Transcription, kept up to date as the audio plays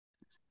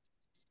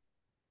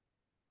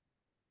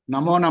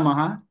Namo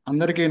Namaha.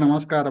 Andarki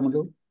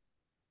Namaskaramudu.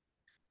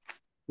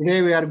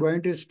 Today we are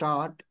going to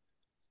start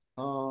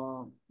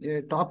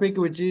a topic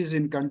which is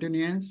in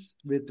continuance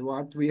with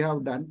what we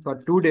have done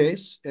for 2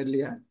 days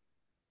earlier,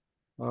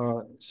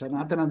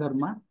 Sanatana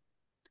Dharma.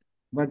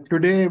 But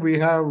today we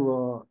have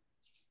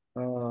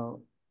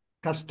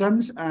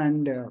customs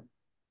and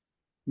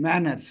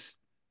manners,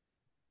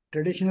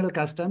 traditional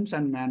customs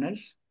and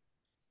manners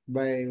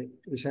by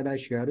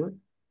Visalakshi garu.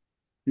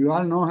 You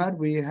all know her.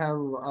 We have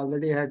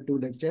already had 2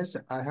 lectures.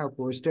 I have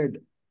posted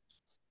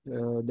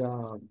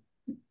the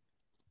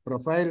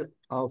profile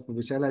of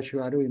Visalakshi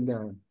garu in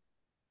the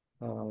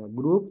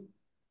group.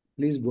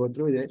 Please go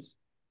through this.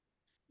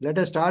 Let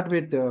us start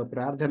with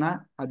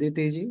Prarthana.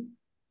 Aditi ji.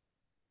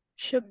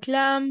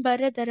 Shuklam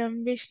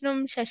Bharadaram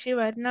Vishnum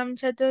Shashivarnam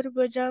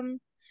Chaturbhujam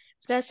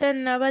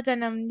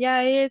Prasannavadhanam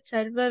Dhyayet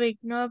Sarva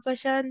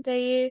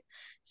Vignopashantaye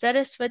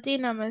Saraswati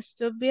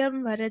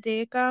Namastubhyam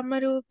Varade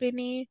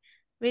Kamarupini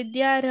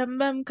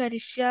Vidyarambham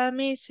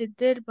Karishyami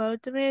Siddhir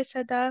Bhautame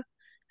Sada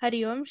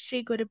Hari Om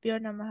Shri Gurubhyo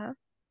Namaha.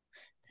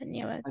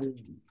 Dhanyavad.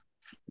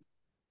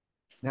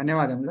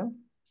 Dhanyavadamuలు.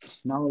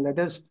 Now let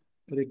us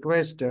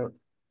request Dr.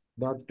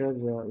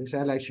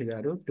 Visalakshi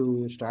garu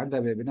to start the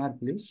webinar,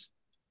 please.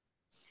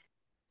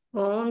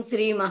 Om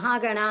Sri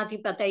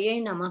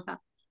Mahaganatipataye Namaha.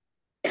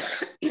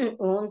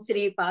 Om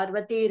Sri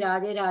Parvati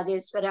Raja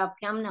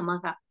Rajeswarabhyam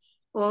Namaha.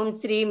 Om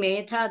Sri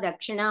Metha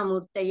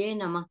Dakshinamurtaye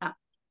Namaha.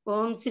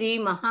 Om Sri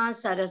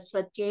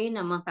Mahasaraswatye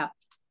Namaha.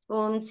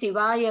 Om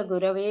Sivaya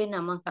Gurave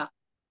Namaha.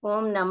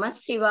 Om Namah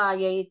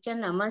Sivaya Cha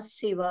Namah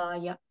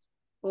Sivaya.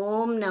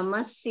 Om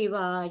Namah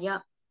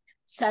Sivaya.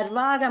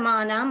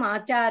 Sarvagamanam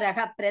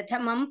Acharaha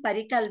Prathamam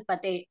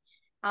Parikalpate.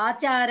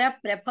 Achara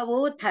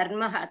Prabhavo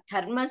Dharmaha.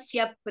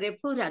 Dharmasya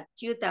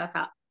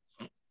Prabhuratyutaha.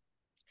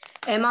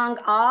 Among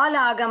all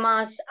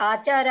agamas,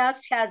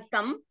 acharas has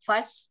come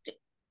first.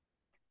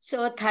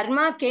 So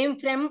dharma came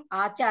from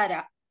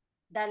achara.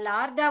 The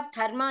Lord of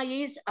dharma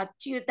is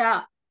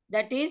Achyuta.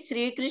 That is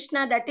Sri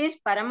Krishna. That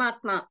is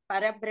Paramatma,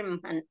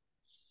 Parabrahman.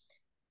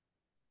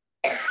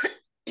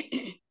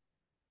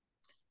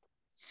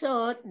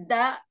 So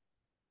the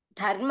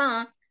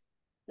dharma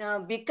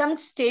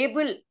becomes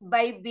stable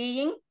by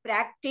being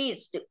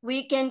practiced.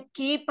 We can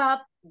keep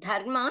up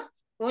dharma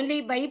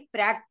only by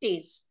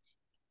practice.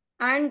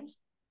 And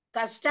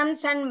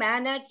customs and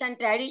manners and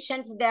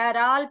traditions, they are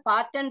all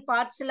part and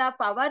parcel of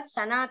our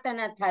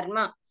Sanatana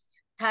Dharma.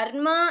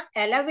 Dharma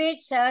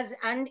elevates us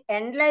and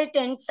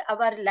enlightens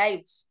our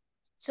lives.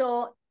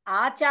 So,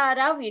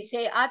 achara, we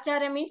say,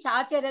 achara means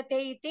acharate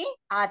iti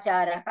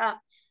acharaha.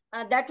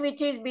 That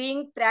which is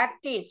being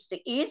practiced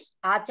is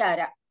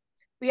achara.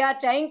 We are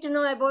trying to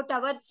know about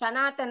our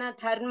Sanatana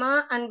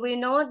Dharma, and we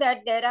know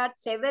that there are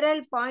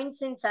several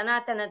points in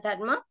Sanatana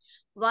Dharma.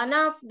 One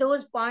of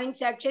those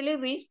points, actually,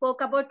 we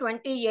spoke about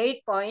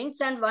 28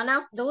 points, and one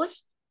of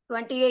those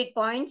 28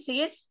 points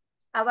is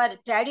our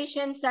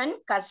traditions and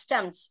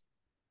customs.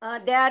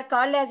 They are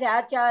called as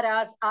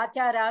acharas,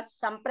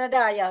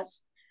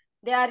 sampradayas.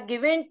 They are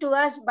given to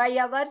us by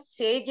our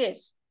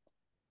sages.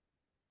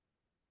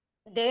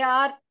 They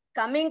are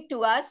coming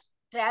to us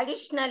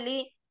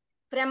traditionally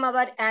from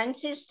our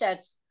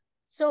ancestors.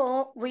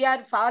 So we are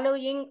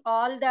following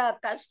all the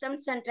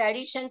customs and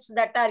traditions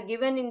that are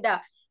given in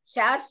the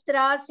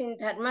Shastras, in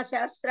Dharma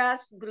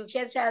Shastras,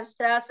 Gruhya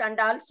Shastras, and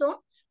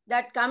also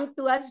that come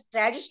to us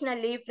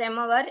traditionally from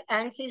our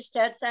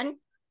ancestors and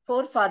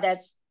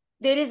forefathers.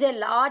 There is a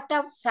lot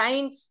of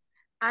science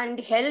and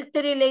health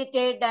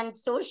related and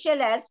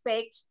social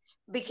aspects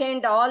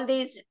behind all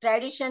these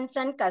traditions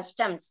and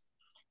customs.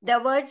 The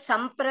word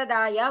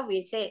sampradaya,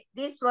 we say.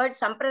 This word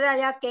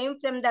sampradaya came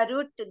from the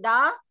root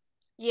da,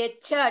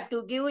 yecha,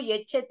 to give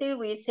yechati,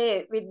 we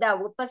say, with the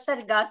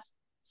upasargas,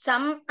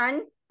 sam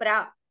and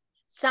pra.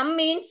 Sam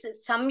means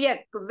samyak,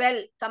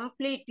 well,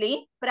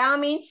 completely. Pra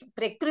means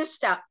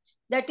prakrusta,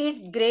 that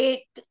is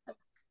great.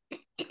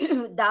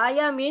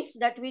 Daya means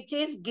that which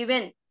is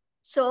given.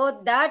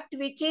 So that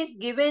which is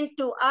given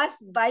to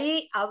us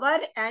by our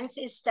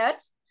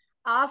ancestors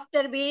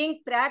after being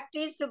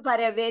practiced for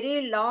a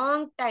very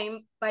long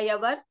time by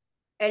our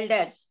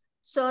elders.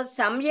 So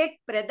samyak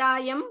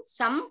pradayam,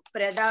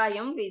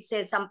 sampradayam, we say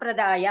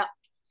sampradaya.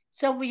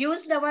 So we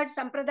use the word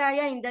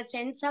sampradaya in the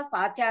sense of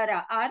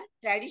achara or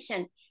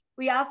tradition.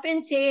 We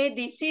often say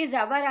this is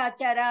our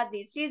achara,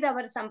 this is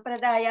our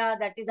sampradaya,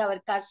 that is our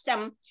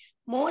custom.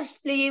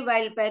 Mostly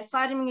while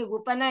performing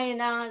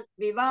upanayana,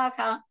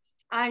 vivaha,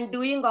 and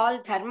doing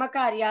all dharma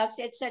karyas,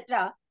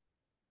 etc.,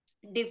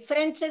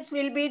 differences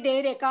will be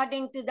there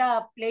according to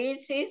the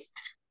places,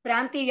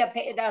 prantiya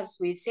bhedas,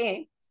 we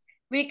say.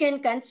 We can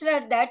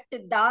consider that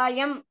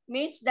dayam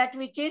means that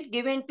which is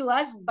given to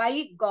us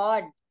by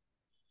God,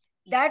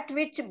 that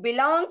which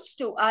belongs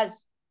to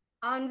us,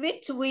 on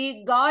which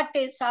we got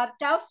a sort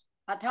of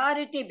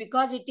authority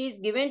because it is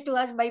given to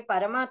us by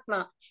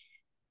Paramatma,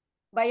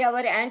 by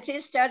our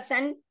ancestors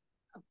and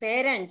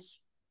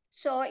parents.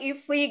 So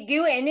if we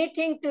give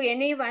anything to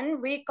anyone,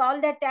 we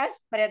call that as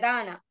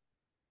pradana.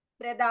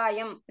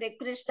 Pradayam,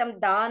 prakristam,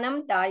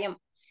 danam, dayam.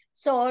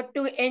 So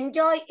to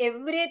enjoy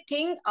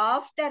everything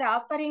after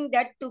offering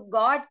that to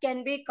God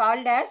can be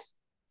called as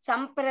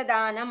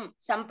Sampradanam,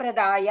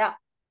 Sampradaya.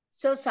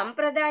 So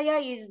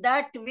Sampradaya is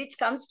that which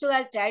comes to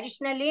us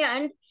traditionally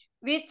and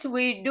which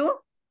we do,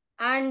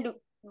 and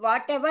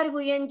whatever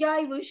we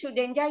enjoy, we should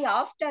enjoy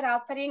after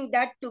offering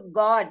that to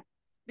God,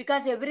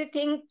 because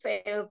everything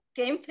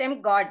came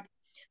from God.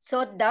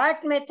 So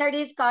that method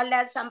is called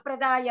as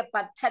Sampradaya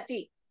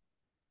Paddhati,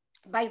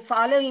 by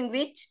following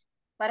which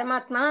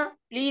Paramatma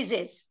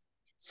pleases.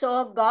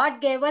 So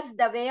God gave us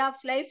the way of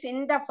life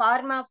in the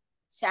form of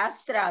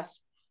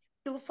Shastras.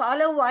 To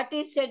follow what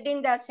is said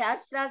in the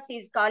Shastras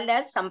is called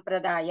as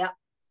Sampradaya.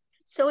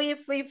 So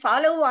if we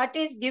follow what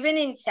is given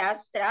in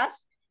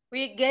Shastras,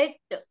 we get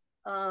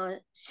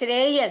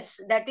Shreyas,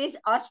 that is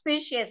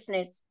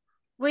auspiciousness.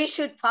 We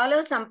should follow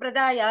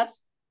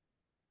Sampradayas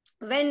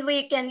when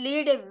we can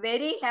lead a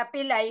very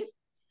happy life.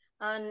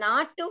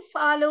 Not to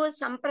follow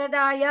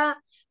Sampradaya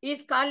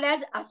is called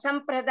as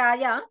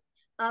Asampradaya,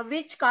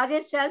 which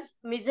causes us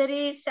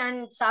miseries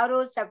and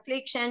sorrows,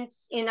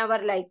 afflictions in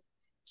our life.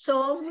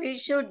 So we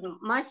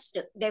must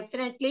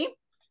definitely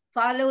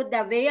follow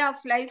the way of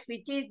life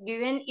which is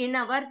given in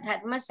our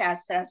Dharma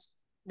Shastras,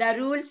 the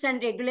rules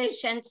and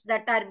regulations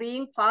that are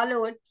being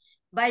followed,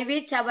 by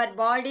which our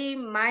body,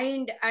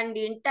 mind, and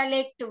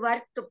intellect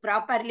work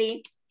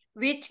properly,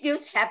 which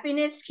gives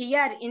happiness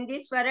here in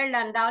this world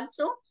and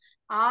also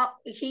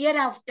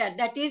hereafter.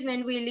 That is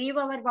when we leave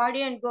our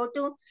body and go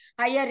to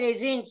higher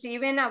residence,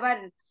 even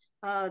our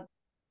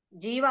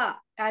jiva,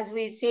 as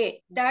we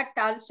say, that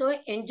also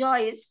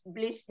enjoys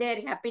bliss there,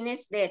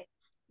 happiness there,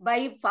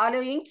 by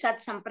following such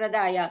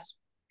sampradayas.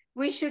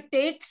 We should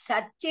take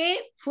such a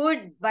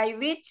food by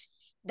which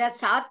the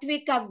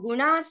sattvika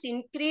gunas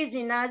increase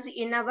in us,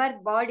 in our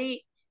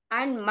body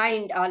and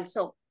mind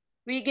also.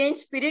 We gain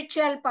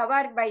spiritual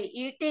power by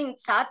eating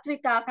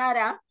sattvika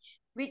ahara,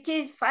 which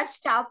is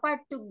first offered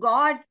to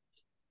God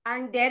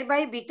and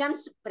thereby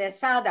becomes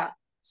prasada.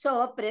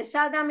 So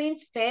prasada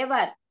means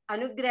favor,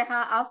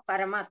 anugraha of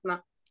Paramatma.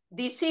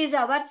 This is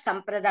our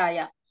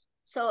sampradaya.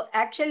 So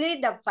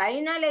actually the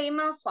final aim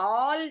of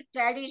all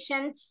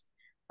traditions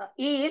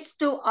is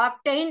to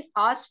obtain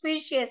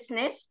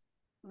auspiciousness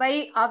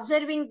by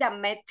observing the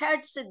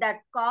methods that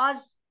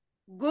cause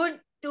good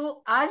to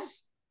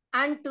us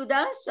and to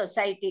the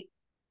society.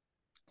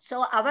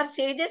 So our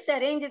sages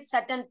arranged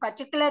certain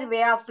particular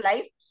way of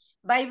life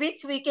by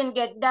which we can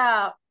get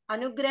the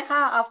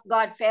anugraha of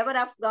God, favor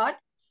of God.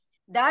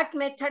 That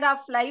method of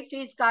life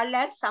is called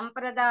as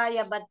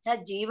Sampradaya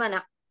Baddha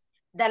Jivana.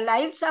 The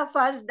lives of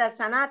us, the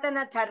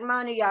Sanatana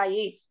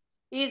Dharmanuyayis,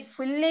 is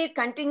fully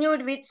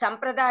continued with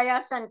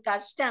Sampradayas and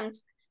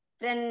customs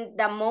from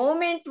the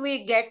moment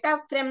we get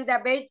up from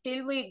the bed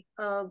till we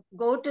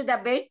go to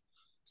the bed,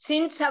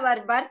 since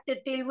our birth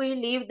till we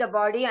leave the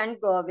body and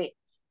go away.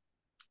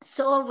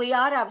 So we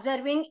are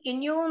observing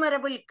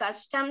innumerable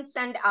customs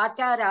and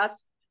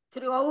acharas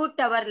throughout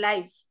our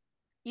lives.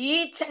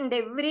 Each and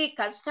every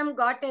custom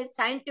got a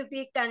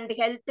scientific and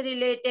health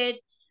related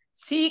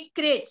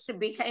secrets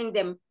behind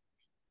them.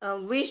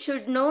 We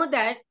should know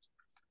that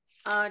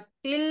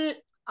till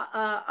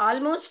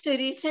almost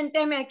recent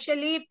time,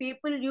 actually,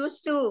 people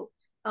used to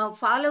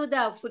follow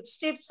the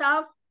footsteps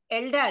of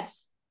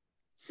elders.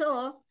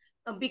 So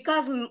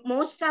because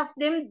most of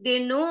them, they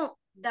know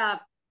the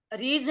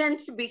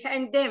reasons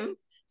behind them,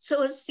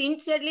 so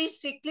sincerely,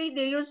 strictly,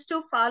 they used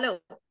to follow.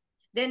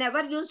 They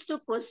never used to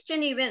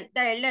question even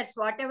the elders.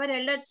 Whatever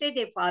elders say,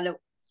 they follow,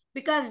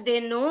 because they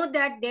know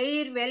that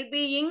their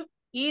well-being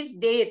is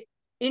there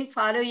in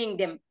following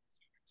them.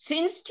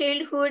 Since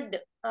childhood,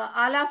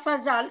 all of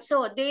us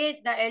also, the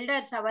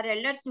elders, our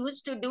elders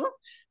used to do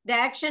the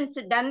actions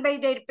done by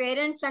their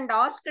parents and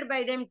asked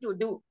by them to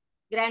do,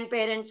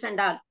 grandparents and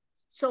all.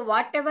 So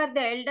whatever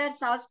the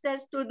elders asked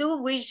us to do,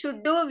 we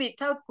should do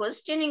without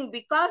questioning,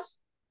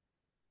 because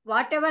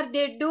whatever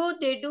they do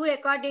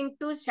according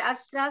to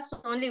Shastras,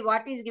 only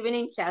what is given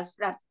in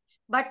Shastras.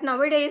 But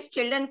nowadays,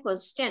 children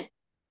question.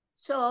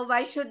 So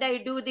why should I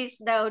do this,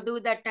 do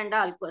that and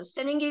all?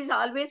 Questioning is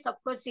always, of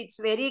course, it's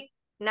very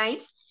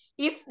nice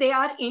if they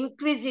are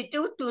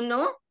inquisitive to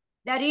know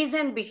the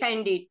reason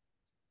behind it.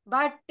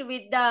 But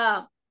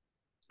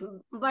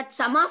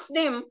some of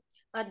them,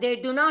 they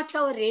do not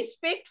have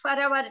respect for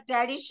our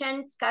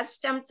traditions,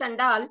 customs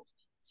and all.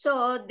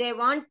 So they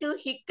want to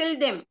heckle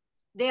them.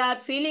 They are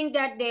feeling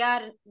that they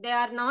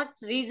are not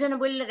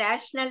reasonable,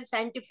 rational,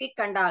 scientific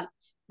and all.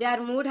 They are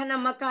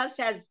mudhanamakas,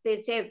 as they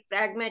say,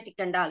 pragmatic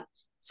and all.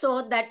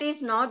 So that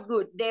is not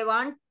good. They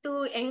want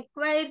to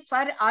inquire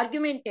for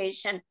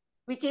argumentation,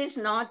 which is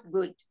not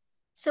good.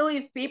 So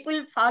if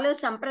people follow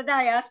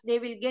sampradayas, they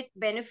will get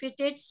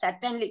benefited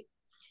certainly.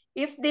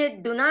 If they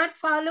do not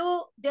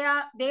follow, they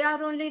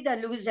are only the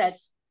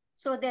losers.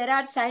 So there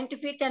are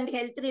scientific and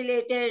health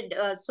related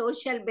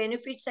social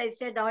benefits, I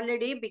said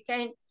already,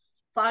 behind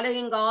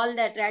following all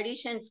the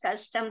traditions,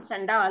 customs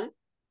and all,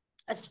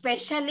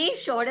 especially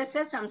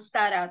Shodasa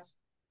Samskaras,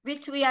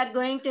 which we are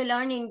going to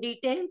learn in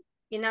detail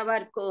in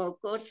our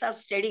course of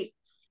study.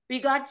 We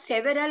got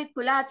several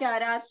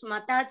kulacharas,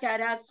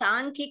 matacharas,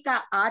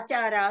 sankhika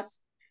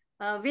acharas,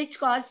 which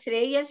cause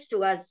shreyas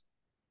to us.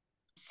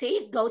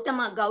 Says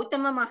Gautama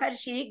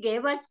Maharshi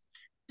gave us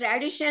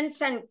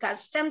traditions and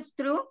customs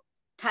through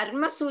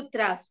Dharma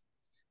Sutras.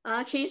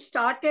 He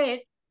started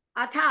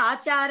Atha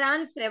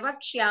Acharan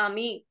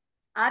Pravakshyami.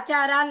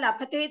 Achara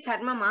lapate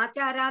dharmam,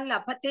 achara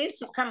lapate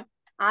sukham,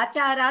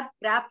 acharat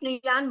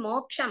prapniyan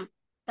moksham,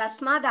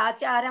 tasmad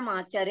acharam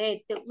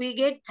acharet. We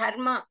get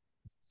dharma,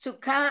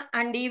 sukha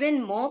and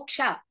even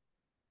moksha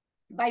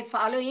by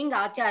following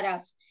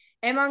acharas.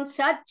 Among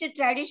such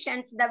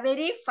traditions, the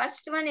very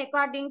first one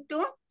according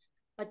to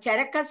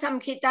Charaka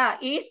Samhita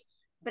is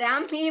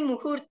Brahmi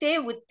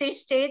Muhurte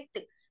Uttishtet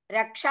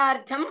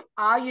Rakshardham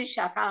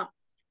Ayushaha.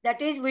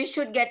 That is, we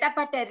should get up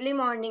at early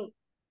morning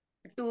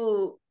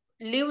to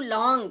live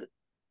long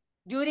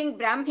during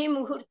Brahmi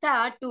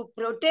Muhurta to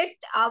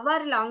protect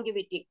our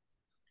longevity.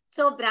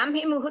 So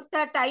Brahmi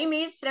Muhurta time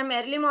is from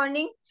early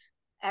morning,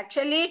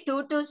 actually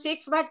 2 to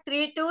 6, but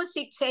 3 to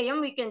 6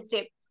 a.m. we can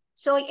say.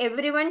 So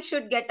everyone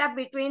should get up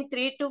between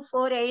 3 to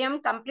 4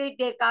 a.m., complete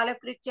their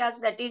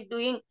Kalakrityas, that is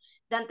doing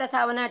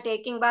Dantathavana,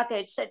 taking bath,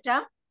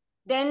 etc.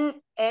 Then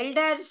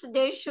elders,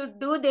 they should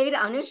do their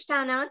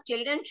Anushtana.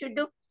 Children should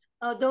do,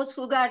 those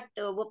who got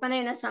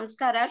Upanayana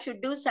Samskara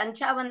should do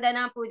Sancha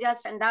Vandana, Puja,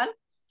 Sandal.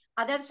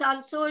 Others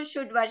also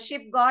should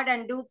worship God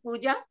and do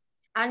puja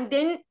and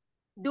then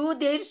do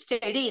their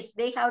studies.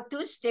 They have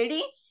to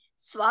study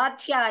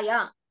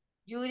Swadhyaya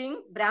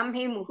during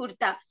Brahmi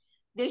Muhurta.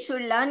 They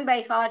should learn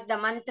by heart the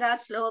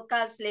mantras,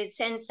 slokas,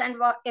 lessons and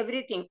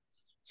everything.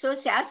 So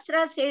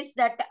Shastra says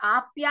that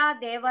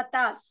Apya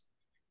Devatas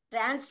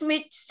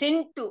transmit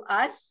sin to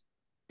us,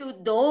 to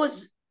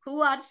those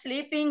who are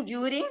sleeping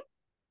during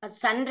a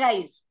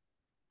sunrise.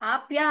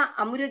 Apya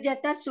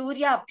Amrujata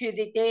Surya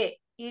Apyudite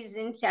is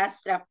in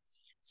Shastra.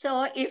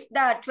 So if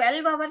the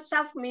 12 hours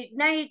of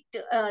midnight,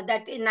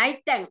 that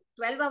night time,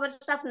 12 hours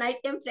of night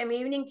time from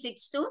evening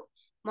 6 to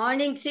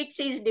morning 6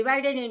 is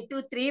divided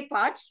into 3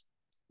 parts.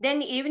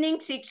 Then evening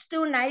 6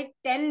 to night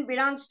 10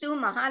 belongs to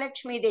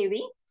Mahalakshmi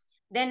Devi.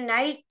 Then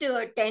night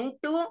 10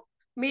 to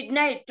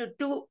midnight to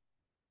 2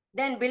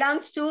 then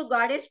belongs to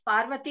Goddess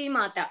Parvati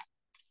Mata.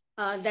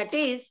 That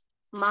is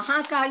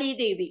Mahakali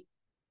Devi.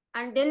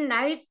 And then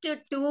night 2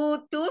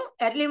 to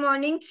early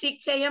morning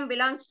 6 a.m.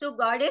 belongs to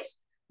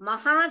Goddess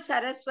Maha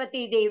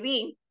Saraswati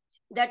Devi.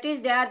 That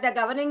is, they are the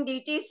governing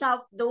deities of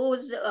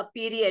those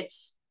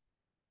periods.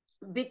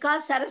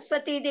 Because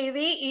Saraswati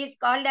Devi is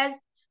called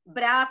as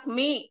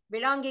Brahmi,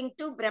 belonging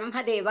to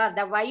Brahmadeva,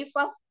 the wife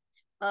of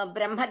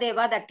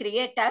Brahmadeva, the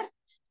creator.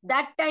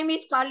 That time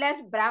is called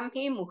as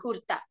Brahmi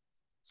Muhurta.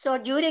 So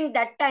during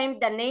that time,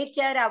 the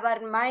nature,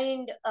 our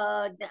mind,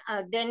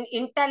 then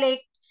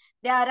intellect,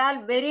 they are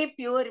all very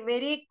pure,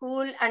 very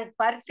cool and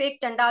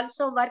perfect and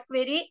also work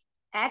very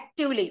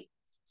actively.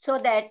 So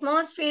the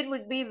atmosphere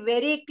would be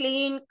very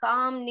clean,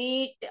 calm,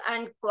 neat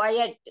and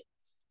quiet.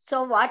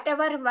 So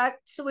whatever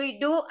works we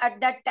do at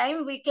that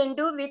time, we can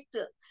do with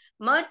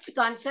much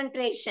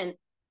concentration.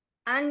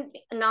 And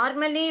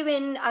normally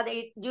when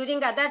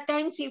during other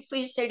times, if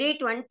we study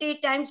 20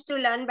 times to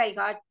learn by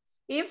heart,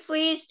 if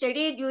we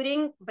study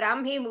during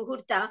Brahmi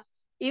Muhurta,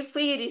 if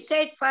we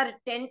recite for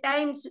 10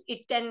 times,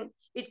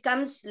 it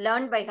comes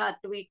learned by heart.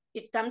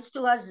 It comes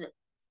to us.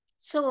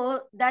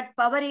 So that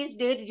power is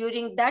there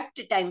during that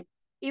time.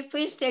 If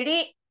we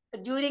study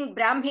during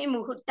Brahmi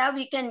Muhurta,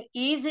 we can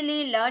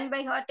easily learn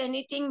by heart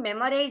anything,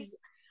 memorize,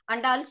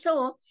 and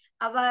also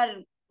our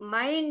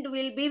mind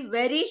will be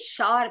very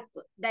sharp.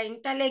 The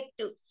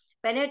intellect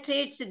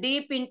penetrates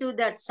deep into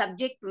that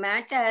subject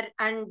matter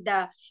and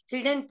the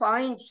hidden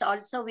points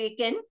also we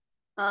can,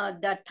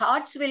 the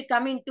thoughts will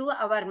come into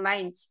our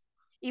minds.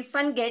 If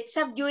one gets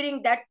up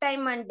during that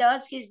time and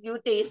does his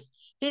duties,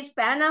 his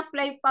span of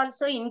life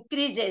also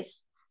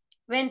increases.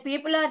 When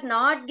people are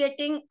not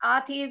getting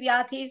athi,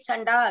 vyathis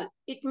and all,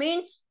 it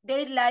means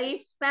their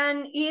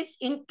lifespan is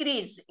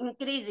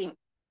increasing.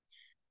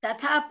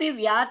 Tathapi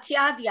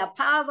vyathyad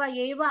yapava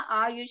eva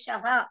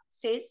ayushaha,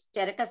 says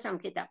Charaka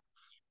Samhita.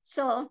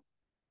 So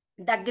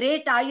the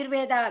great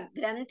Ayurveda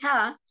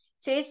Grantha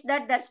says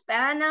that the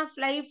span of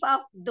life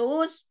of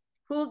those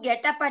who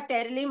get up at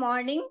early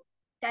morning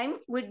time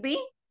would be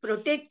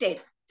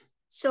protected.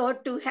 So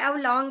to have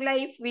long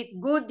life with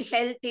good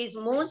health is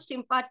most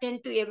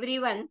important to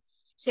everyone.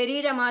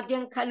 Sharira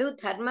madhyam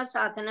khalu dharma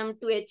sadhanam,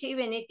 to achieve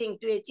anything,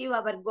 to achieve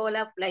our goal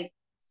of life.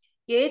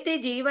 Yeti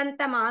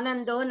jivantam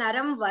anando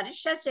naram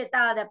varsha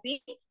setadapi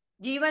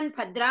jivan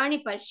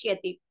bhadrani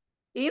pashyati.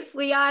 If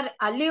we are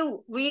alive,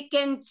 we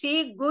can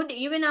see good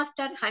even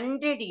after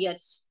 100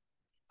 years.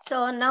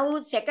 So now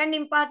second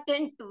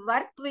important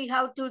work we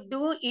have to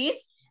do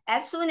is,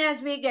 as soon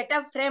as we get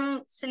up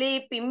from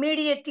sleep,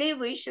 immediately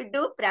we should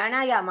do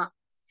pranayama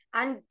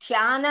and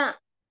dhyana,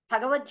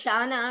 Bhagavad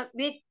dhyana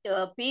with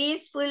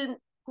peaceful,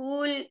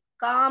 cool,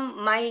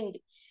 calm mind.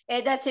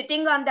 Either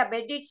sitting on the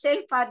bed itself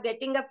or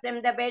getting up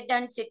from the bed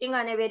and sitting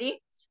on a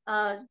very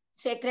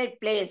sacred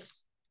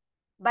place.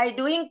 By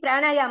doing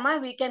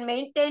pranayama, we can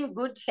maintain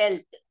good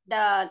health.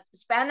 The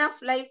span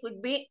of life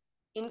would be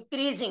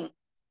increasing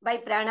by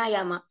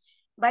pranayama.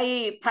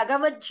 By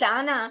Bhagavad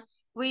Dhyana,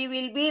 we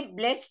will be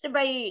blessed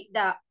by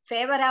the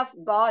favor of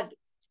God,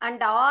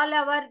 and all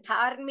our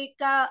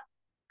dharmika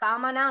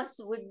kamanas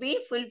would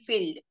be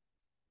fulfilled.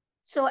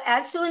 So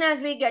as soon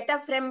as we get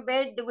up from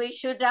bed, we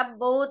should rub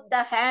both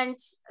the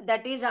hands,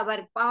 that is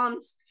our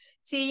palms,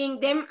 seeing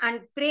them,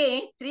 and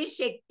pray three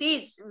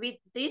Shaktis with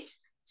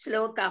this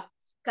sloka.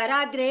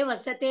 Karagre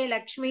vasate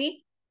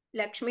Lakshmi,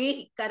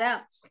 Lakshmi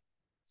Kara,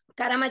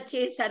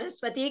 Karamache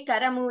Saraswati,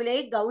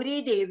 Karamule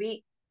Gauri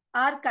Devi,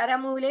 or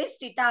Karamule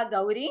Stita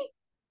Gauri,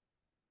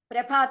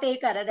 Prabhate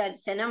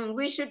Karadarsanam.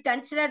 We should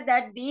consider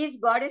that these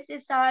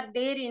goddesses are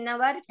there in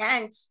our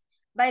hands.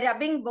 By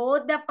rubbing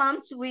both the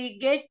palms, we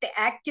get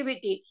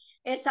activity.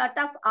 A sort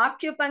of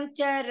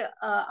acupuncture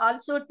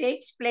also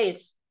takes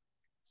place.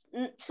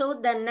 So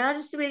the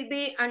nerves will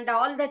be, and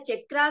all the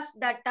chakras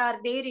that are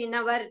there in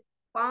our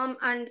palm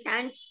and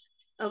hands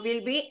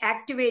will be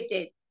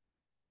activated.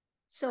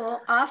 So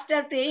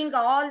after praying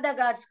all the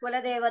gods,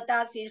 Kula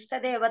Devatas,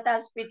 Ishta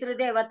Devatas, Pitru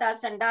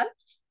Devatas and all,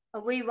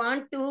 we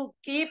want to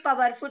keep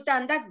our foot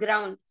on the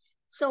ground.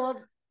 So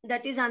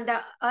that is on the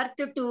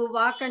earth to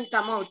walk and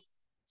come out.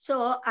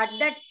 So at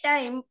that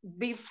time,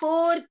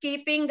 before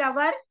keeping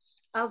our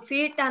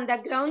feet on the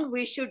ground,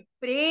 we should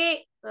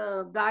pray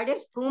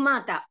Goddess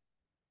Bhumata.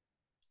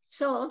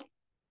 So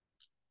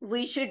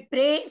we should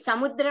pray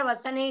Samudra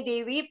Vasane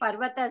Devi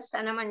Parvata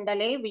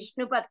Stanamandale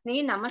Vishnu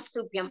Patni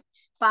Namastupyam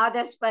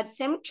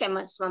Padasparsam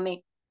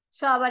Kshamaswame.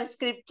 So our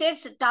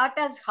scriptures taught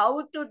us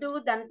how to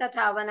do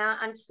Dantathavana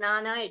and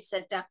Snana,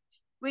 etc.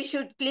 We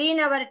should clean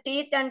our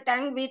teeth and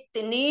tongue with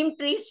neem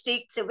tree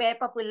sticks,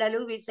 Vepa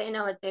Pullalu, we say in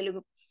our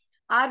Telugu,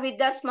 or with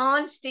the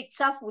small sticks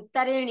of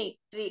Uttareni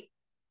tree,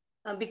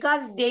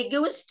 because they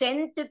give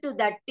strength to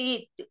the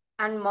teeth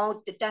and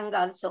mouth, tongue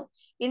also.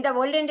 In the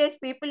olden days,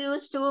 people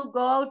used to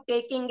go out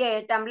taking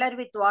a tumbler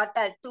with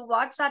water. To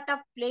what sort of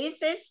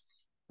places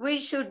we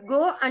should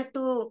go and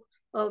to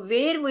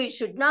where we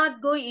should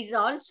not go is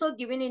also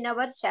given in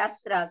our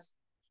Shastras.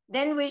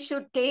 Then we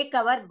should take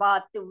our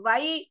bath.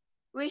 Why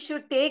we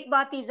should take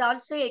bath is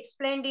also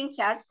explained in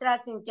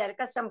Shastras, in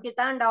Charaka Samhita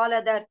and all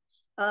other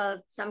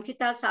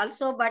Samhitas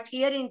also. But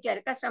here in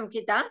Charaka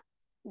Samhita,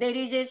 there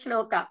is a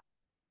sloka.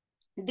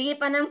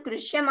 Deepanam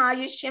Krishyam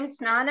Ayushyam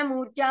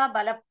Snanamurja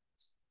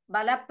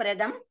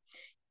Balapradam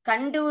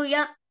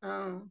Kanduya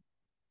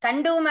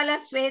Kandumala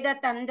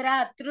Sweda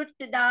Tandra Trut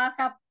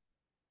Daha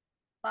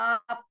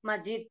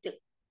Papmajit.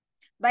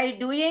 By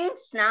doing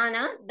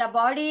snana, the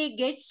body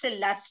gets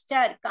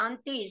luster,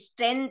 kanti,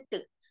 strength,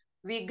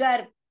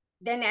 vigor,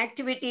 then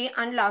activity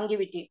and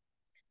longevity.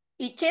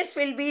 Itches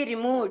will be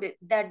removed,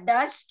 the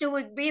dust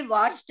would be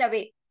washed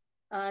away,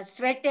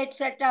 sweat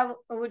etc.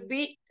 would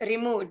be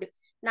removed.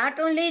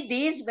 Not only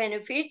these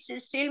benefits,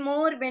 still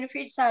more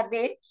benefits are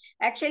there.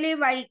 Actually,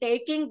 while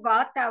taking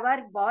bath,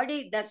 our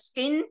body, the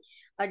skin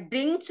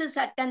drinks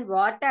certain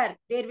water.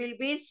 There will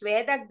be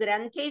Sweda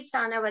Granthis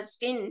on our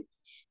skin,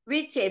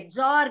 which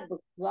absorb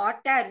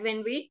water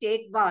when we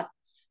take bath.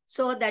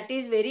 So that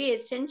is very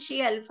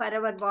essential for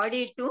our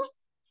body to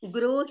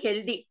grow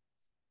healthy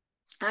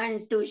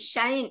and to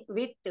shine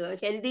with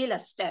healthy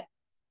luster.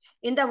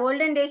 In the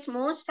olden days,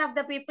 most of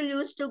the people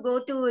used to go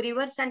to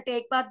rivers and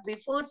take bath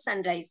before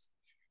sunrise.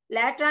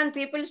 Later on,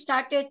 people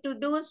started to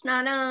do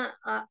snana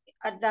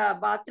at the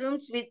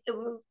bathrooms with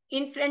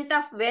in front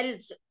of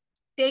wells.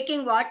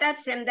 Taking water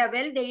from the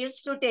well, they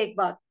used to take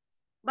bath.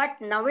 But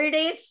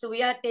nowadays,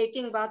 we are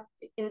taking bath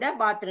in the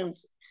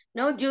bathrooms.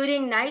 Now,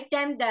 during night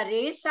time, the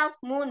rays of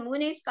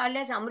moon is called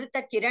as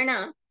Amrita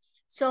Kirana.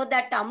 So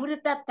that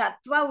Amrita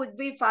Tattva would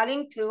be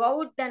falling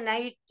throughout the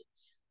night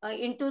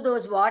into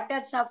those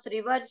waters of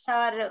rivers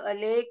or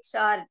lakes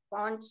or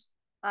ponds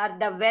or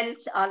the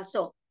wells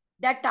also.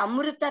 That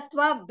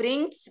Amritattva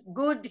brings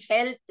good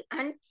health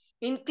and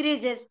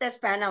increases the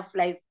span of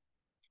life.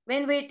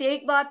 When we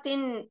take bath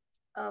in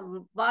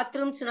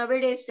bathrooms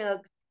nowadays,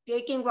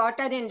 taking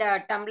water in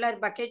the tumbler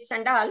buckets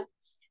and all,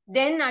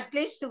 then at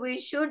least we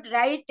should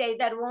write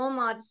either Om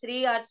or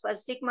Sri or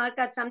Swastik mark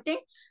or something,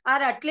 or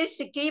at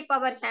least keep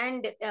our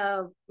hand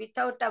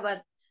without our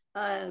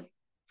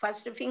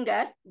first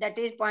finger, that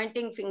is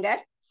pointing finger.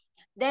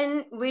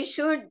 Then we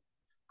should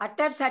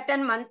utter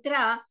certain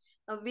mantra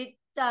with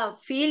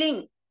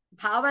feeling,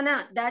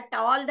 bhavana, that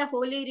all the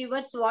holy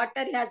rivers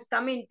water has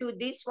come into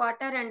this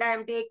water and I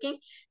am taking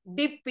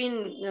dip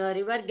in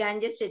river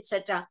Ganges,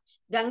 etc.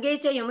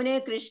 Gange cha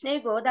Yamune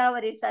Krishne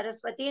Godavari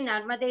Saraswati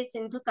Narmade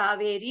Sindhu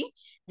Kaveri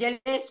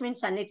Jalesmin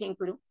Sannithim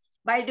Kuru.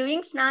 By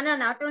doing snana,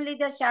 not only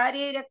the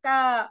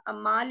Shariraka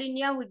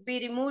Malinya would be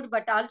removed,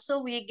 but also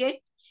we get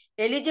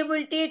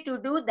eligibility to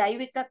do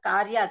Daivika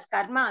Karyas,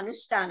 Karma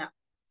Anushtana.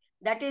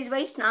 That is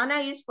why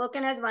snana is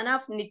spoken as one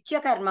of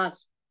Nitya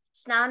Karmas.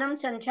 Snanam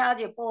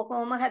Sanchadyapo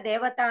Homaha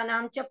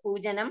Devatanam cha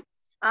Pujanam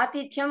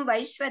Atithyam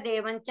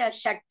Vaishvadevancha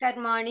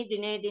Shatkarmani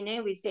Dine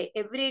Dine, we say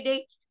every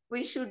day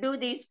we should do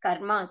these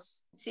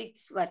karmas,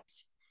 6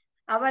 words.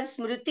 Our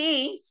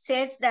Smriti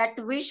says that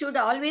we should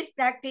always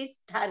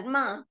practice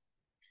dharma,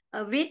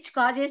 which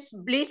causes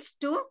bliss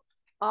to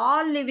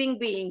all living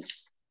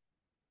beings.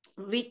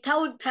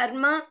 Without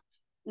dharma,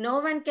 no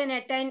one can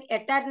attain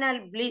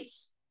eternal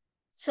bliss.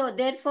 So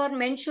therefore,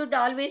 men should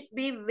always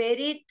be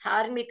very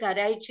dharmika,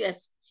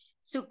 righteous.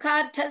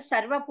 Sukhartha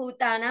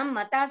sarvabhutanam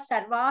mata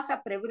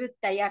sarvaha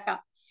pravruttayaha.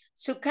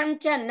 Sukham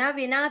cha na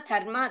vina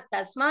dharma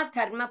tasma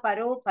dharma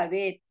paro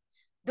bhavet.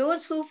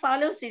 Those who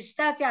follow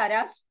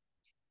Shishtacharas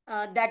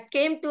that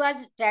came to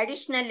us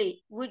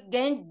traditionally would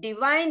gain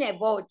divine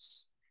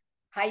abodes,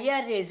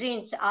 higher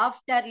residence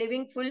after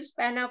living full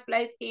span of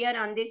life here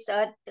on this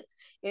earth,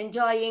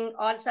 enjoying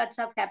all sorts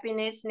of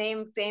happiness,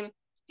 name, fame,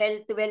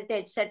 health, wealth,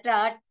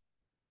 etc.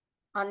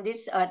 on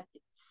this earth.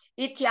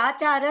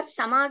 Ityachara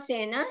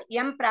samasena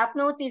yam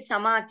prapnoti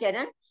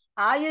samacharan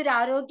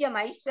ayurarogyam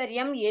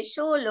aishwaryam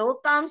yesho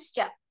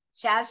lokamscha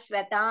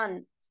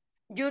shashvatan.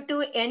 Due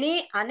to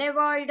any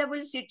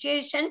unavoidable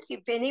situations,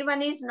 if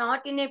anyone is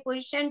not in a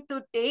position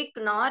to take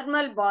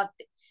normal bath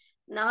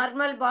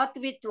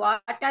with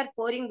water,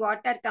 pouring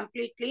water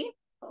completely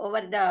over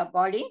the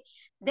body,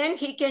 then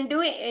he can do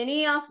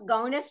any of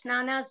Gauna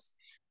Snanas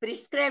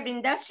prescribed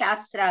in the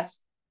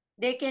Shastras.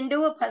 They can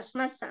do a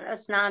Bhasma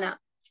Snana.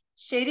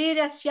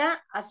 Sharirasya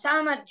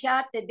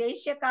asamadhyat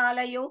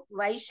deshakalayo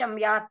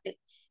vaishamyat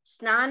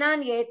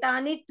snanan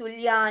yetani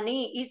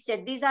tulyani is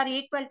said. These are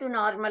equal to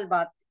normal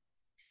bath.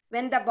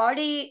 When the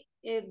body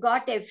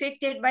got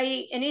affected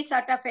by any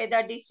sort of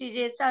either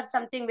diseases or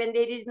something, when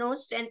there is no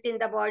strength in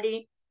the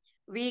body,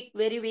 weak,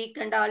 very weak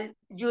and all,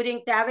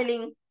 during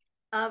traveling,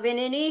 when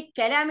any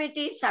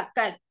calamities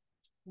occur,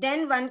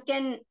 then one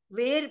can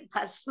wear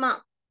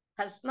bhasma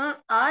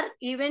or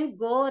even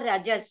go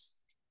rajas,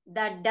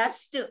 the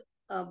dust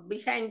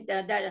behind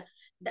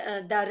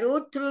the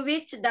road through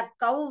which the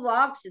cow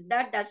walks,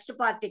 the dust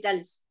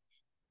particles,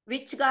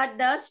 which got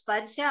the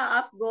sparsha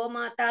of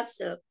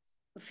Gomata's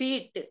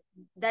feet.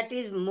 That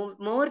is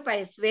more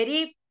pious,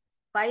 very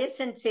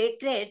pious and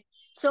sacred.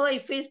 So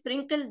if we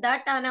sprinkle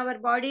that on our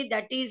body,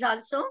 that is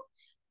also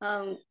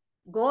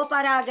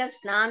Goparaga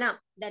Snana,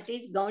 that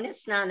is Gauna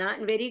Snana,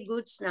 and very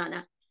good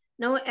Snana.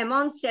 Now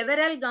among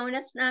several Gauna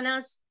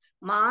Snanas,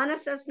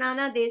 Manasa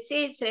Snana, they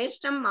say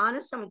Sreshtam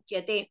Manasam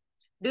Uchyate.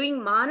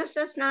 Doing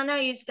Manasa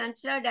Snana is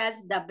considered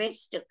as the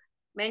best.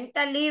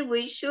 Mentally,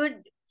 we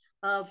should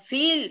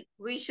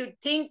we should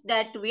think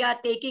that we are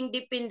taking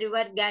dip in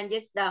river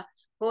Ganges, the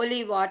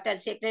holy water,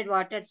 sacred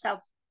waters of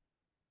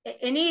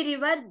any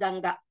river,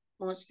 Ganga,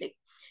 mostly.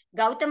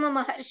 Gautama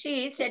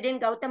Maharshi said in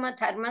Gautama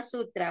Dharma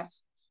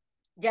Sutras,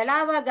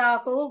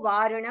 Jalavagaho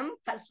Varunam,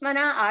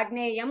 Kasmana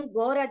Agneyam,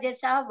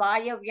 Gorajasa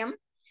Vayavyam,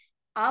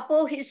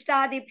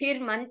 Apohistadipir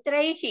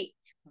Mantraihi,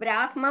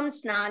 Brahmam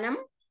Snanam,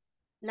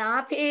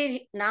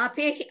 Napehi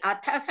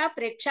Athaha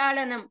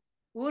Prekshalanam,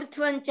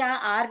 Urthvancha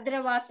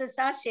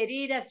Ardravasasa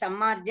Sharira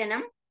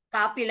Samarjanam,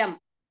 Kapilam,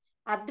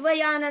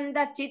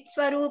 Advayananda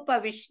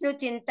Chitswarupa Vishnu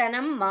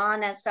Chintanam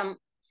Manasam.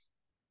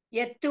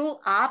 Yattu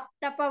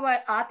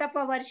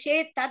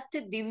Atapavarshe Tat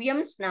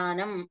Divyam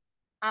Snanam.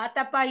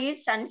 Atapa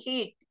is sun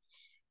heat.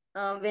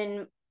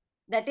 When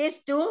that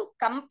is to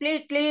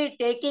completely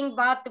taking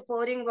bath,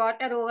 pouring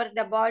water over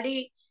the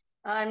body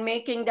and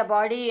making the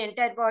body,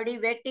 entire body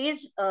wet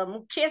is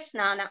Mukhya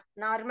Snana,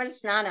 normal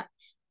Snana.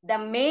 The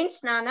main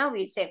Snana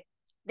we say.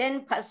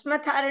 Then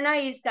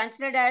Bhasmatharana is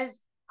considered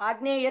as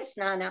Agneya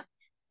Snana.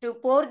 To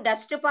pour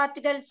dust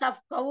particles of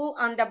cow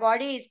on the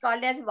body is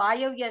called as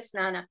Vayavya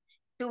Snana.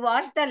 To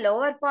wash the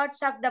lower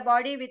parts of the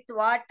body with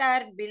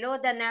water below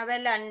the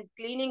navel and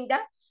cleaning the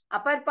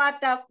upper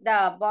part of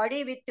the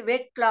body with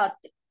wet cloth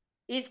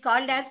is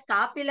called as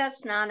Kapila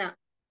Snana.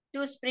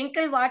 To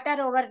sprinkle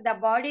water over the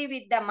body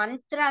with the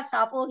mantra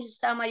Sapo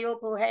Histamayo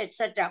Puha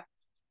etc.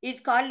 is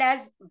called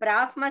as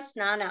Brahma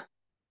Snana.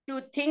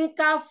 To think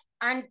of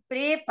and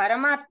pray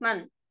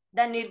Paramatman,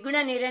 the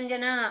Nirguna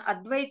Niranjana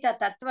Advaita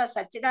Tattva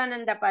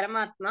Sachidananda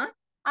Paramatma,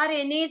 or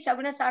any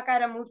Saguna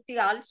Sakara Murti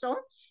also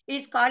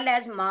is called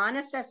as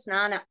Manasa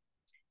Snana.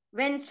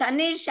 When sun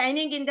is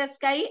shining in the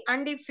sky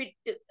and if it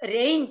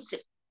rains,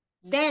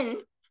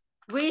 then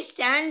we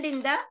stand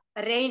in the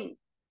rain.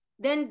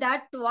 Then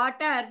that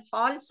water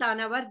falls on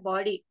our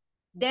body.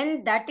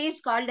 Then that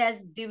is called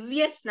as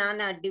Divya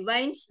Snana,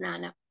 divine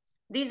Snana.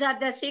 These are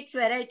the 6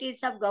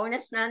 varieties of Gauna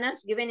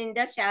Snanas given in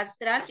the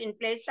Shastras in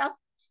place of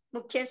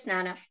Mukhya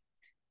Snana.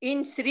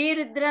 In Sri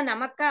Rudra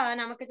Namaka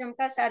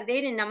Jamkas are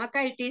there. In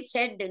Namaka it is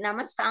said,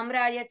 Namas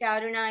Tamraya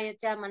Charunaya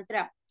Cha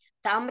mantra.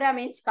 Tamra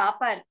means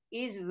copper,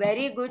 is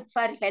very good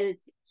for health.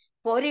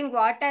 Pouring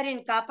water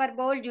in copper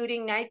bowl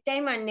during night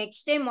time and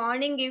next day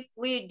morning if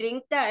we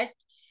drink that,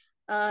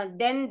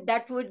 then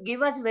that would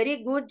give us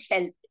very good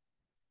health.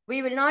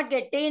 We will not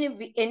get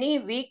any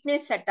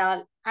weakness at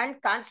all,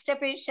 and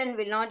constipation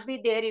will not be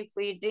there if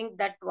we drink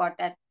that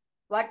water.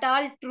 What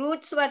all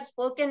truths were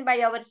spoken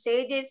by our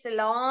sages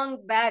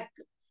long back,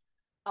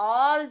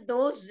 all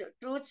those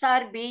truths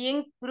are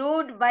being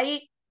proved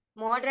by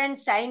modern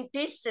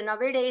scientists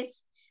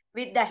nowadays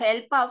with the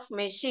help of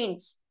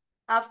machines.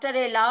 After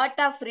a lot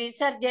of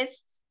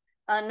researches,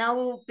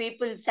 now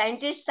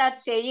scientists are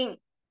saying,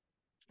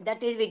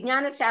 that is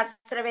Vijnana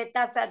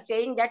Shastravetas are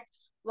saying that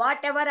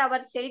whatever our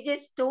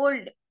sages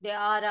told, they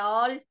are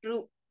all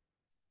true.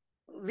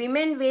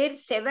 women wear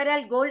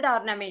several gold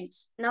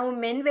ornaments. Now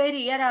men wear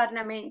ear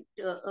ornaments,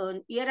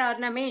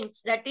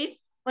 that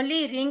is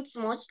only rings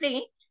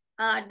mostly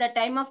at the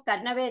time of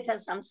Karnaveda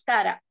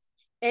Samskara.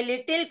 A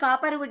little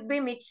copper would be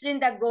mixed in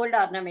the gold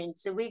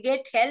ornaments. We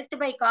get health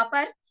by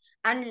copper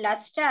and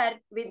luster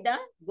with the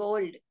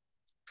gold.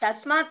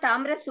 Tasma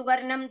Tamra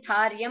Suvarnam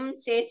Tharyam,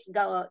 says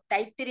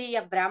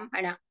Taittiriya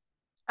Brahmana.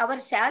 Our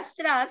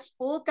Shastra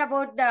spoke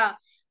about the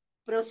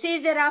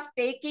procedure of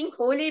taking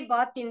holy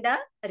bath in the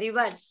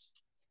rivers.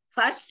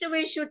 First,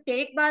 we should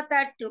take bath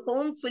at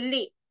home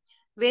fully,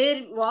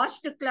 wear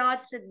washed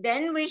clothes.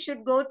 Then we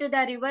should go to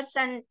the rivers,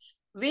 and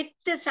with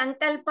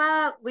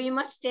Sankalpa, we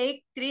must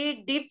take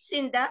 3 dips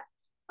in the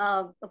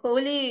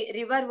holy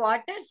river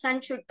water.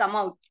 Sun should come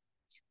out.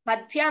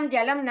 Padbhyam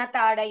jalam na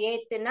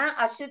tadayet na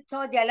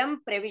ashuddho jalam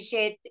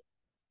pravishet.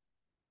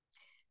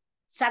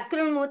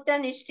 Sakrunmuta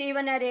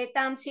nishtivana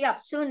retamsi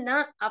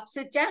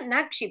apsucha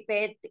na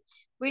kshipet.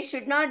 We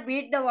should not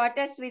beat the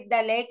waters with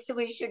the legs.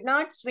 We should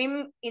not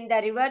swim in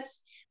the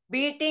rivers,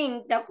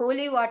 beating the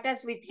holy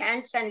waters with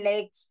hands and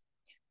legs.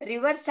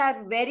 Rivers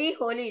are very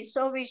holy,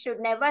 so we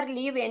should never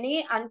leave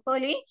any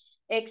unholy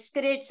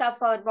excretes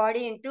of our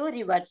body into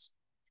rivers.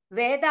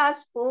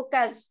 Vedas spoke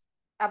us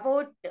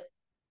about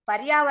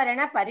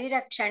Paryavarana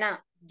Parirakshana,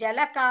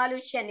 Jala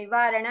Kalushya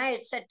Nivarana,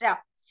 etc.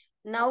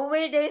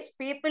 Nowadays,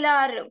 people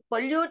are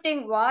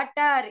polluting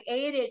water,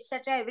 air,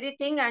 etc.,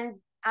 everything, and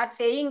are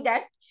saying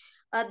that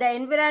the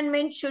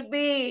environment should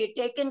be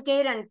taken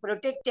care and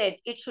protected.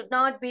 It should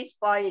not be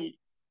spoiled.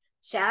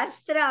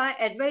 Shastra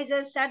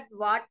advises that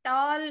what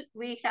all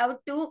we have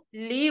to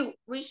leave,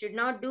 we should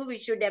not do, we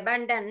should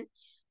abandon.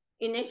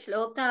 In a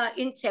sloka,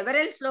 in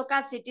several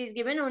slokas, it is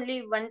given,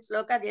 only one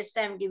sloka just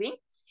I am giving.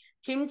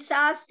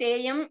 Himsa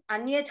steyam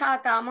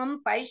anyatha kamam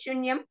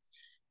paishunyam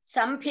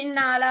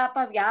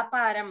sambhinnalapa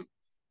vyaparam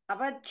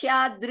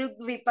avadhya drug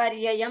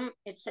viparyayam,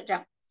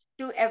 etc.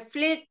 To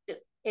afflict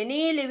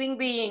any living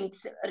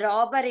beings,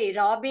 robbery,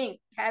 robbing,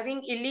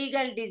 having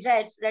illegal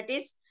desires, that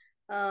is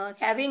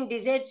having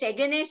desires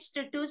against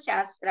to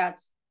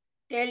Shastras,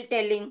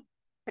 tale-telling,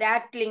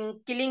 prattling,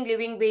 killing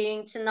living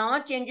beings,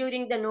 not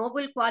enduring the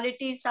noble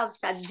qualities of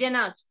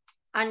Sajjanas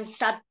and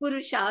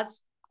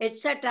Satpurushas,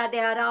 etc. They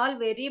are all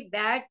very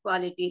bad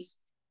qualities.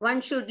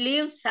 One should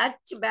leave such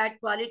bad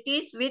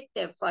qualities with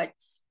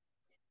efforts.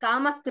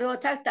 Kama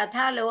krotha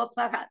tatha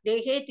lopha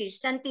dehe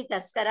tishtanti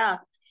taskara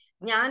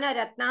jnana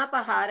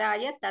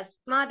ratnapaharaya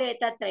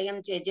tasmadeta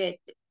trayam chejet.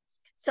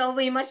 So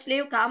we must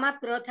leave kama,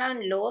 krotha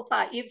and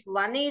lopa. If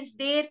one is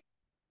there,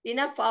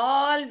 enough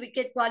all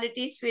wicked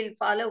qualities will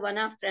follow one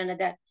after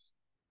another.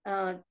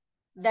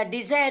 The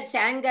desires,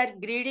 anger,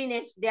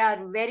 greediness, they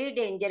are very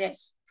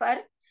dangerous for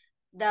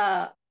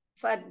the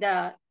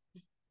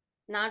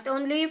not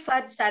only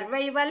for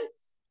survival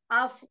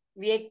of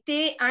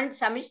Vyakti and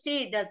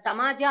Samishti, the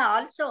Samaja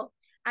also,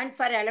 and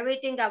for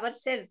elevating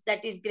ourselves,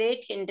 that is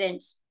great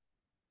hindrance.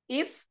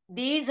 If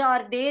these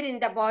are there in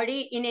the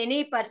body, in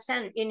any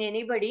person, in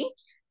anybody,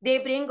 they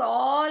bring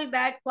all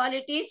bad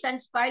qualities and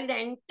spoil the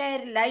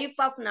entire life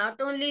of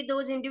not only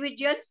those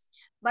individuals,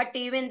 but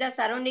even the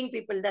surrounding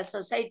people, the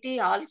society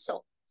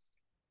also.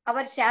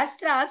 Our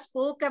Shastra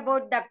spoke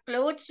about the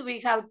clothes we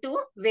have to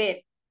wear.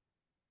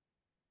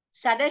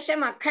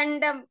 Sadasham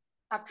akhandam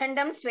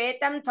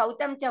svetam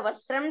thautam cha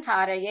vastram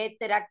dharayet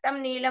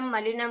raktam neelam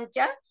malinam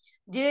cha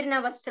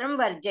jirna vastram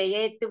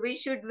varjayet. We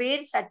should wear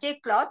such a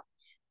cloth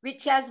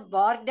which has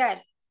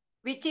border,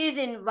 which is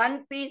in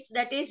one piece,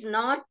 that is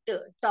not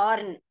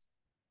torn,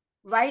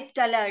 white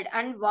colored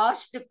and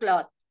washed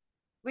cloth.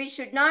 We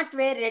should not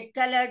wear red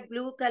colored,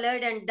 blue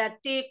colored and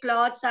dirty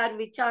cloths, or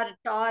which are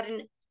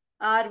torn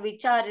or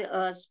which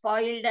are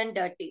spoiled and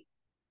dirty.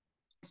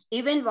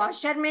 Even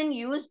washermen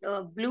use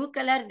blue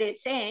color, they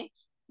say,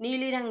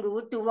 Neeli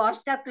Rangu, to wash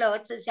the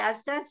clothes.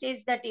 Shastra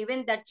says that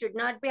even that should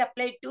not be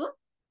applied to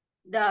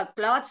the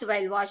clothes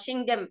while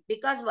washing them,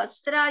 because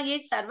Vastra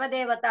is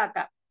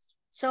Sarvadevataka.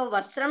 So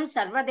Vasram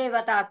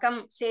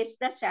Sarvadevatakam, says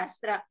the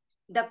Shastra.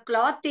 The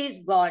cloth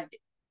is God.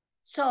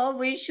 So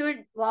we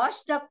should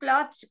wash the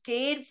cloths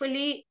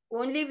carefully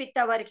only with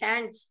our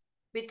hands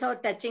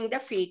without touching the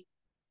feet.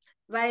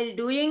 While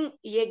doing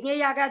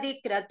Yajna Yagadi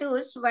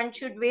Kratus, one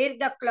should wear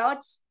the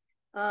cloths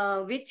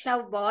which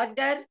have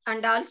border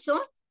and also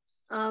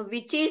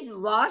which is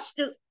washed,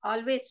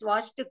 always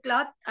washed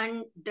cloth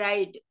and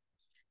dried.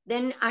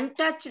 Then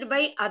untouched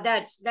by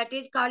others, that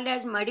is called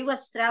as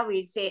Madivastra,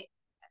 we say.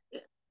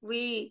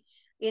 We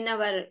in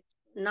our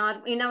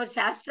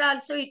Shastra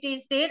also it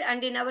is there,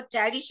 and in our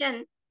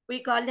tradition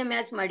we call them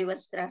as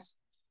Madivastras.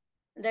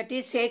 That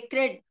is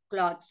sacred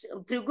cloths.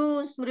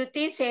 Bhrigu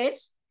Smriti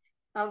says,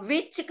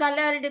 which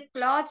colored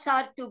cloths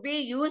are to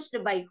be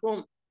used by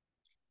whom?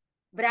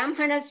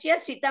 Brahmanasya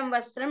sitam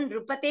vastram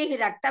nrupatehi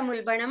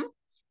raktamulbanam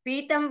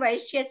Pitam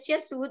Vaishyasya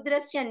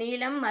Sudrasya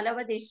Neelam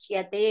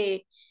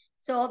Malavadishyate.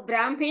 So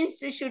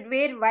Brahmins should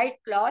wear white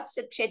cloths,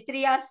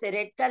 Kshatriyas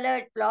red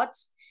colored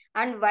cloths,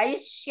 and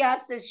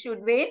Vaishyas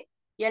should wear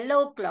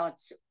yellow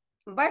cloths.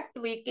 But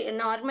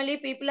normally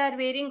people are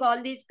wearing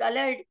all these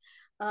colored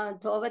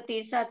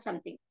dhovatis or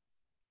something.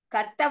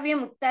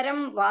 Kartavyam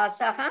uttaram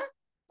vasaha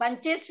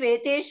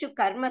panchasveteshu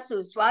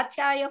karmasu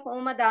swachaya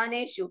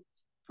homadaneshu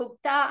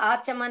phukta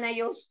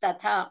achamanayos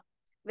tatha.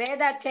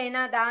 Veda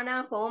Chaina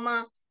Dana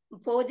Homa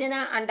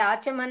Bhojana and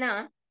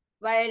Achamana.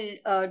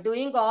 While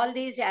doing all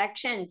these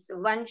actions,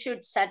 one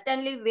should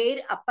certainly wear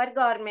upper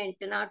garment,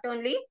 not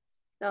only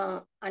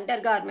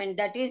undergarment.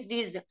 That is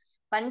this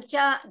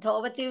Pancha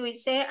Dhovati we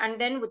say, and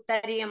then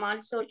Uttariyam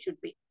also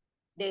should be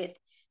there.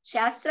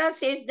 Shastra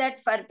says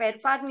that for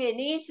performing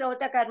any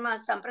Shrota Karma,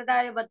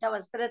 Sampradaya Bhatta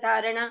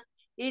Vastradharana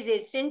is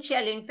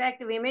essential. In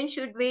fact, women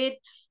should wear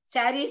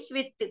saris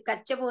with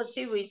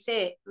kachabosi, we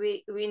say,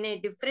 in a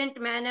different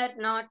manner,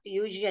 not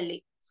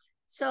usually.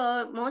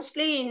 So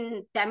mostly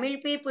in Tamil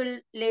people,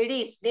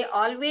 ladies, they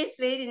always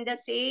wear in the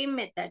same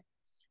method.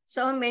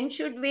 So men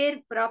should wear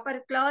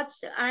proper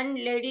clothes and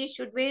ladies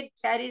should wear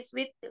saris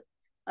with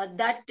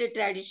that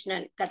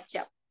traditional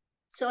kacha.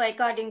 So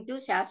according to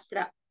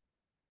Shastra.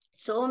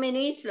 So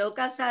many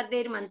slokas are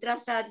there,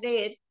 mantras are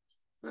there.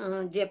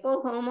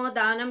 Japo, Homo,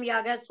 Danam,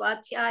 Yaga,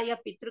 Swachaya,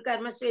 Pitru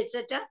Karmasu,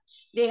 etc.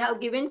 They have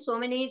given so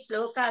many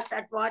slokas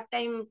at what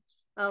time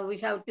we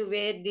have to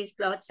wear these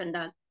clothes and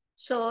all.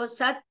 So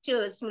such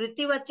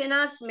Smriti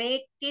Vachanas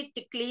make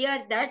it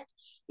clear that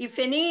if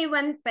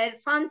anyone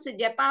performs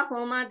Japa,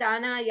 Homa,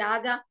 Dana,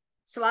 Yaga,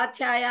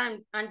 Swachaya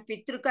and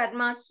Pitru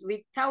Karmas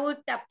without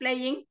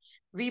applying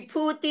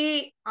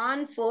Vibhuti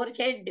on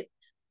forehead,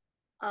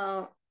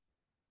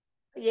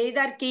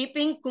 either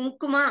keeping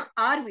Kunkuma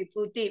or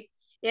Vibhuti,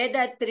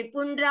 either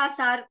Tripundras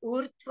or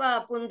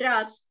Urtva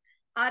Pundras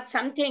or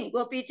something,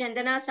 Gopi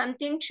Chandana,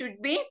 something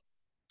should be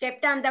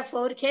kept on the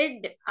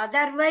forehead.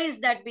 Otherwise,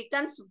 that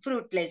becomes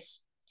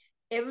fruitless.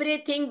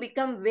 Everything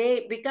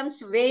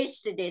becomes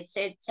waste, they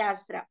said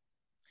Shastra.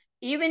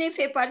 Even if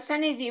a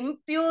person is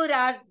impure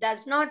or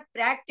does not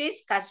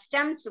practice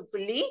customs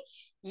fully,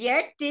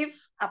 yet if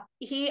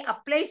he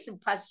applies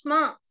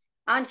bhasma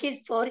on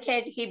his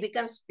forehead, he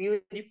becomes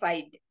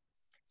purified.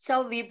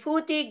 So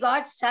Vibhuti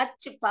got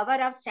such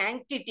power of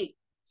sanctity.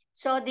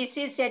 So this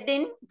is said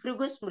in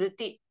Phrugu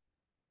Smriti.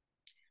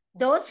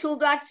 Those who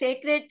got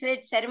sacred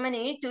thread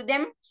ceremony to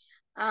them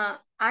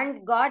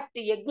and got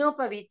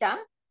Yagnopavita,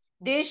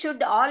 they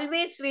should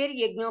always wear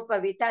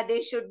Yagnopavita. They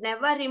should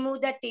never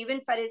remove that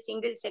even for a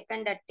single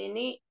second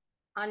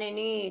on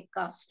any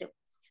cost.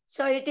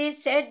 So it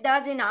is said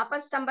thus in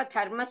Apastamba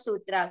Dharma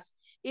Sutras.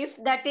 If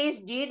that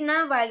is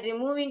Jirna, while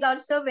removing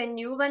also, when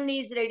new one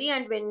is ready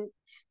and when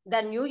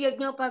the new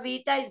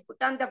Yagnopavita is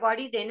put on the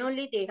body, then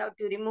only they have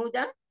to remove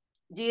the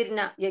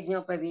Jirna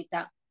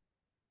Yagnopavita.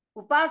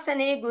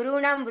 Upasane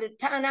Gurunam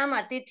Vrutthanam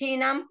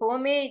Atithinam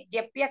Home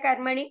Japya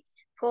Karmani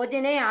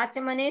Bhojane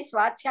Achamane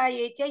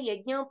Swachayecha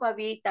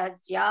Yagnopavita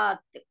Syat.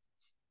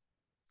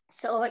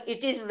 So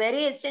it is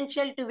very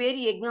essential to wear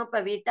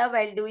Yagnopavita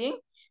while doing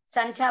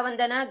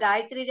Sanchavandana,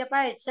 Gayatri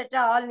Japa, etc.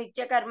 All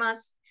Nitya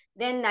Karmas.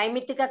 Then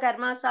Naimitika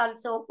Karmas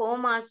also,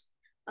 Homas.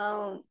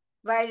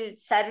 While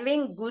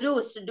serving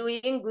Gurus,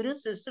 doing Guru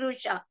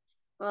Susrusha,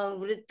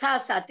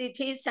 Vruthas,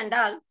 Atithis and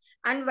all.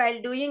 And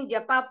while doing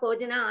Japa,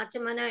 Bhojana,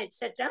 Achamana,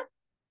 etc.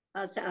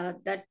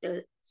 That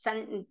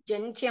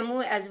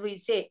Janchamu, as we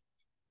say,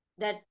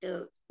 that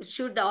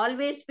should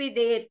always be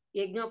there,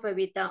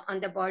 Yagnopavita, on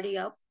the body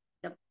of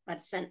the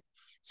person.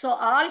 So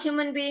all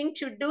human beings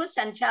should do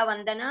Sancha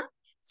Vandana,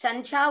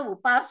 Sancha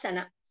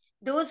Upasana.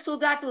 Those who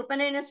got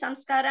Upanayana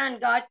Samskara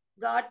and got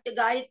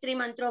Gayatri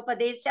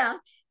Mantropadesha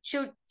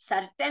should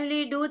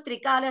certainly do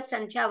Trikala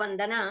Sancha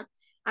Vandana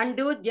and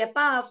do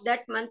Japa of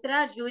that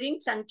mantra during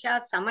Sancha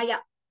Samaya.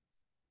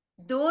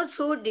 Those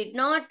who did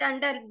not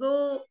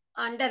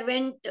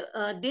underwent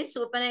this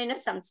Upanayana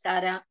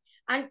Samskara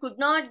and could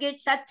not get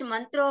such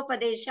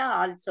mantropadesha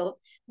also,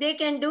 they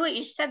can do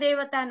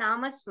Ishtadevata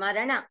Nama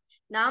Smarana.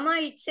 Nama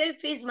itself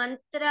is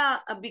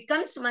mantra,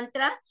 becomes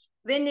mantra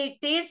when it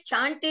is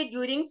chanted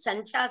during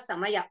Sancha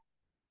Samaya.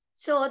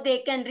 So they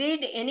can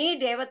read any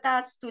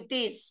Devata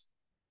Stutis,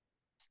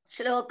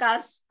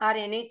 Shlokas or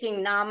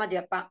anything, Nama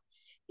Japa.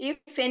 If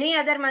any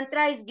other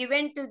mantra is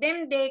given to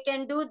them, they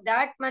can do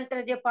that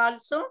mantra japa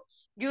also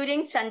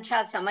during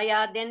Sancha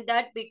Samaya. Then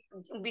that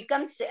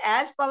becomes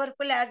as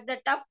powerful as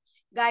that of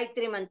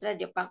Gayatri mantra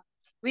japa.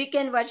 We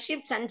can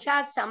worship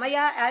Sancha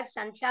Samaya as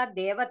Sancha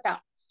Devata.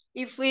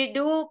 If we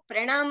do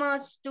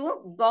pranamas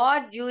to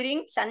God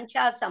during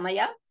Sancha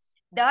Samaya,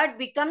 that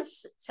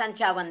becomes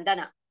Sancha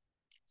Vandana.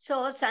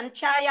 So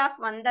Sanchaya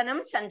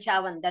Vandanam, Sancha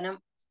Vandanam.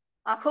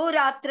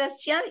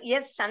 Ahoratrasya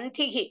yes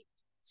santhihi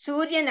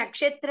Surya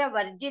Nakshatra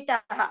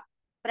Varjitaha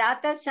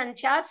Prata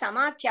Sancha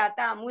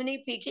Samakhyata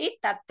Munipiki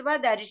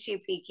Tattva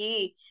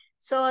Darshipiki.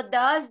 So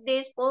thus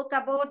they spoke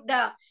about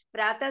the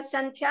Prata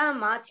Sancha,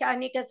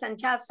 Machanika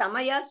Sancha,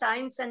 Samaya,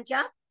 Sain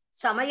Sancha,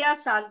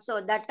 Samayas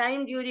also, the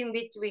time during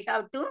which they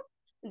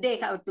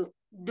have to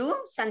do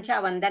Sancha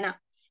Vandana.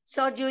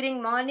 So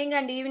during morning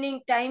and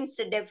evening times,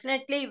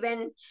 definitely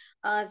when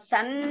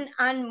sun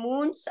and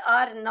moons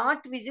are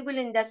not visible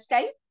in the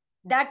sky,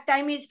 that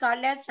time is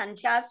called as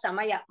Sancha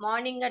Samaya,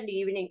 morning and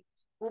evening,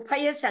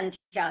 Upaya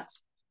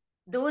Sanchas.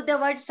 Though the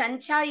word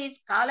sancha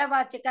is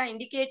kalavachaka,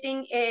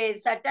 indicating a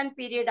certain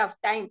period of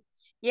time,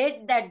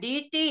 yet the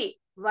deity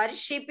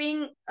worshipped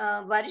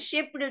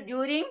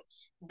during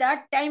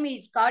that time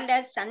is called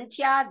as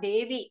Sanchya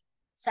Devi,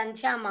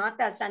 Sanchya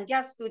Mata.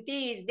 Sanchya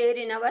Stuti is there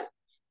in our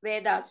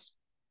Vedas.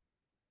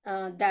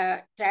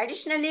 The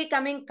traditionally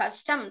coming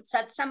custom,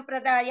 Sat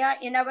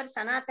Sampradaya in our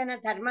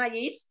Sanatana Dharma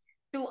is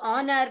to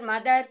honor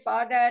mother,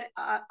 father,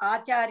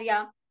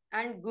 acharya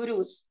and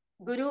gurus,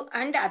 guru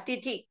and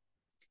atithi.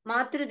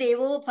 Matru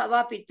Devo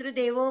Bhava, Pitru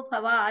Devo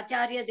Bhava,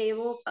 Acharya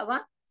Devo Bhava,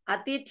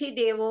 Atithi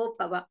Devo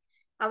Bhava.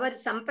 Our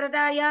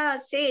Sampradaya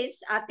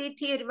says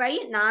Atithi vai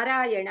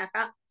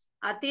Narayanaka.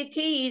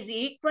 Atithi is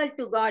equal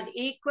to God,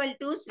 equal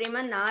to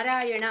Sriman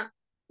Narayana.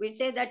 We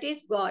say that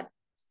is God.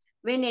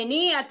 When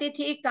any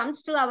Atithi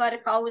comes to our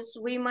house,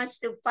 we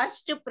must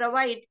first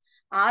provide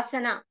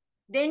asana,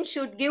 then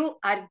should give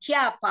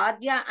arghya,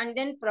 padya, and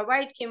then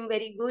provide him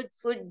very good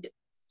food,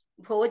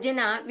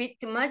 bhojana,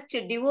 with much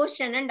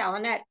devotion and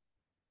honor.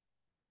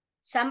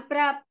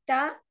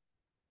 Sampraptayatu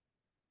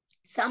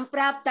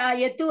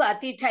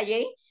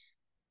atithaye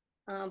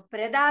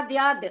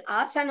pradadyad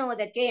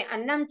asanodake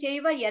annam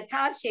chaiva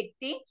yatha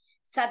shakti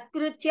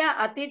satkritya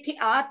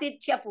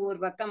atithya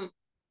purvakam.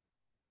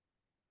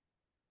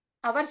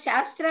 Our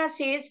Shastra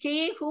says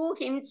he who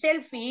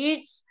himself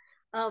eats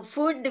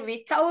food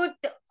without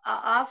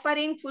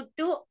offering food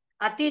to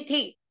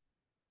atithi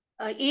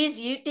is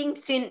eating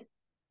sin.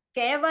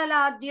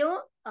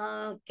 Kevaladyo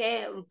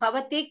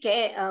pavati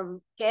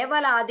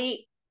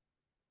kevaladi.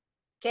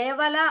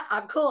 Kevala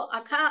akho,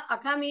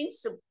 akha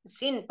means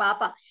sin,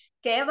 papa.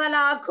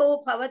 Kevala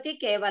akho bhavati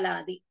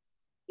kevaladi.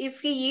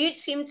 If he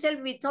eats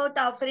himself without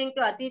offering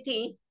to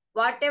atithi,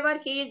 whatever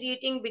he is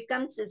eating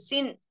becomes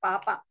sin,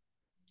 papa.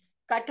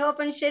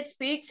 Kathopanishad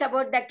speaks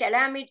about the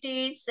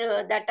calamities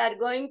that are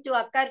going to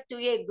occur to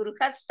a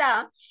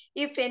gruhastha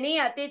if any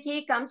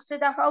atithi comes to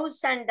the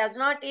house and does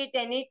not eat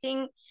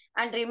anything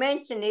and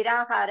remains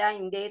nirahara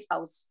in their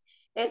house.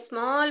 A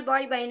small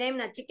boy by name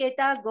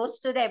Nachiketa goes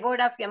to the abode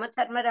of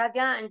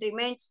Yamadharmaraja and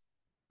remains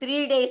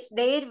 3 days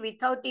there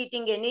without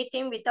eating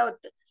anything,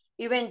 without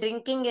even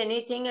drinking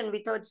anything and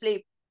without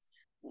sleep.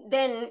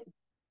 Then,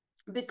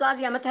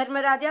 because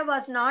Yamadharmaraja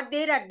was not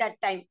there at that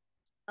time,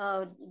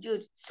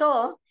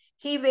 so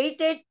he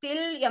waited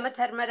till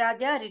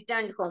Yamadharmaraja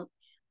returned home.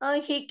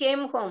 He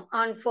came home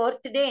on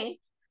 4th day.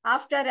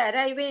 After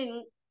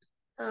arriving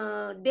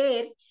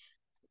there,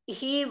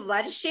 he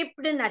worshipped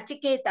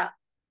Nachiketa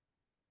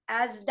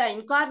as the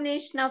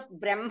incarnation of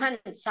Brahman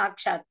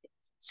Sakshat.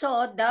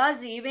 So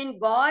thus even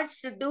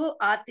gods do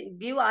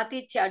give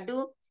atithya,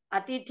 do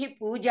atithi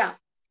puja.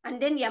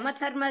 And then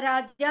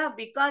Yamadharmaraja,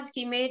 because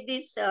he made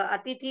this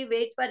atithi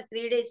wait for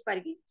 3 days for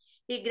him,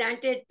 he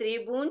granted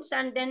 3 boons,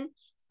 and then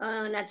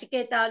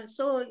Nachiketa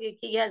also,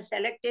 he has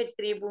selected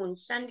 3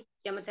 boons and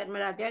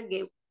Yamadharmaraja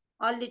gave.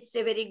 All it's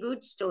a very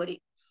good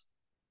story.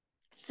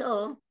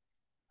 So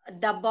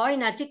the boy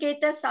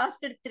Nachiketa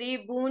asked 3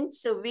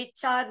 boons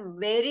which are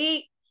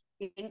very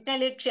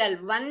intellectual.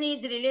 One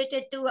is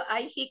related to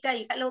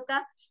Aihika,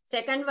 Ihaloka.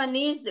 Second one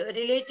is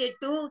related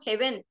to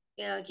heaven,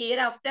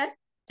 hereafter.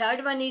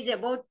 Third one is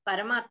about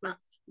Paramatma,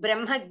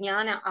 Brahma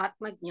Jnana,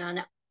 Atma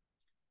Jnana.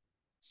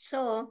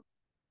 So,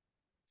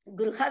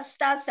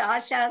 Gruhastas,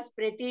 Ashas,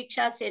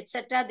 Pratikshas,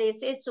 etc. They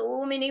say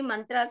so many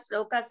mantras,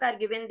 slokas are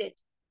given there.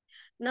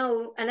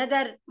 Now,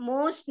 another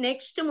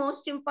next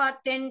most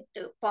important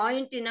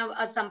point in our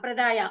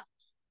Sampradaya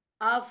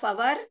of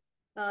our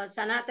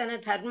Sanatana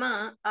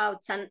Dharma,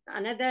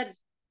 another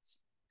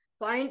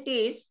point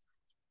is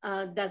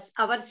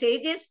our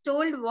sages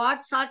told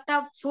what sort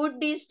of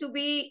food is to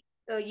be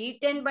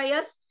eaten by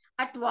us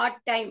at what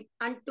time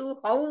and to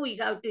how we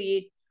have to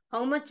eat,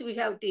 how much we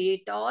have to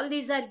eat. All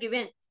these are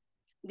given.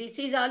 This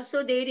is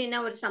also there in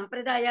our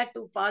Sampradaya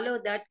to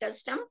follow that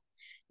custom.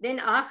 Then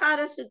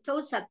Ahara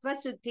Suttho Sattva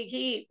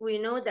Sutthihi, we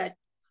know that.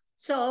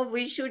 So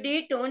we should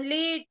eat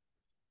only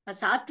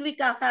Sattvic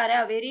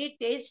Ahara, very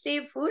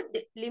tasty food,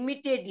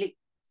 limitedly,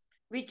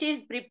 which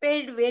is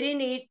prepared very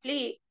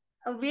neatly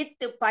with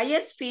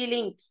pious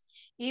feelings.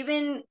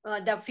 Even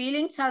the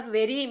feelings are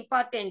very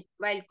important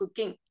while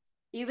cooking.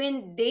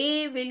 Even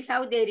they will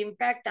have their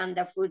impact on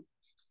the food.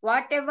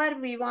 Whatever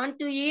we want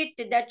to eat,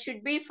 that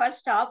should be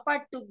first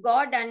offered to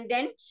God, and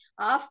then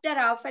after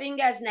offering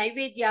as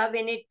Naivedya,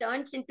 when it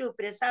turns into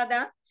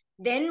Prasada,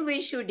 then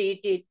we should eat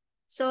it.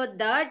 So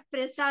that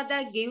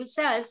Prasada gives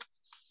us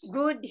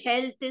good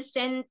health,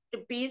 strength,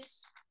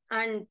 peace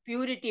and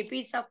purity,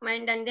 peace of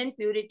mind and then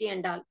purity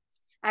and all.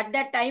 At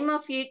the time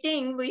of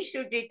eating, we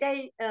should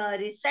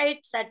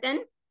recite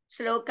certain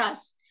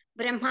slokas.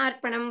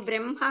 Brahmarpanam,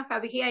 Brahma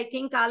Kavihi. I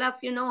think all of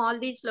you know all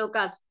these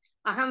slokas.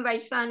 Aham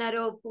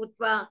Vaishvanaro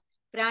Putva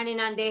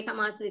Pranina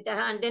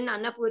Dehamasritaha, and then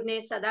Annapurne,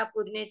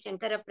 Sadapurne,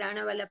 Shankara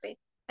Pranavalape.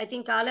 I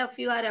think all of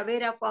you are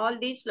aware of all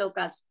these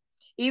slokas.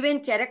 Even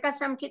Charaka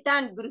Samhita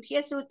and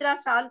Gruhya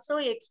Sutras also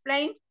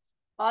explain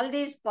all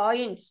these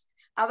points.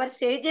 Our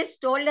sages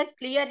told us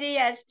clearly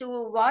as to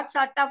what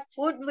sort of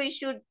food we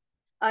should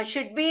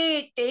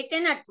be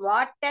taken at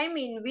what time,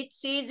 in which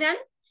season,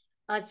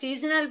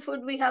 seasonal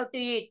food we have to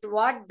eat,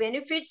 what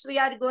benefits we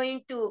are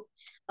going to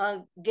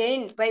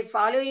gain by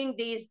following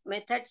these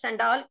methods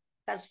and all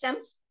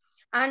customs,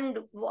 and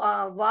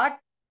what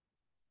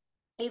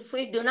if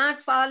we do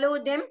not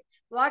follow them,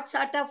 what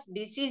sort of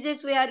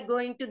diseases we are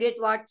going to get,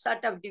 what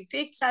sort of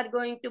defects are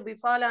going to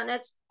befall on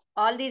us.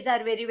 All these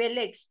are very well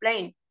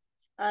explained.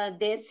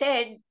 They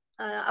said,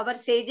 our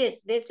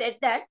sages, they said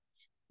that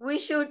we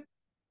should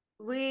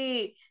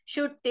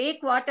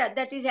take water.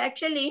 That is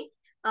actually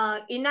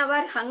in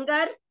our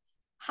hunger,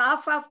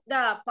 half of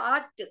the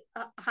part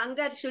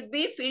hunger should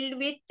be filled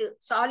with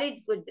solid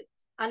food,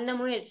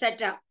 annamu,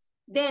 etc.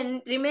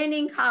 Then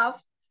remaining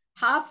half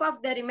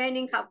of the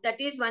remaining half, that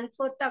is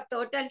 1/4 of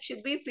total,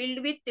 should be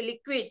filled with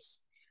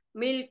liquids,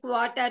 milk,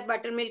 water,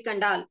 buttermilk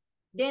and all.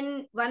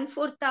 Then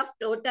 1/4 of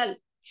total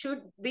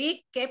should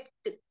be kept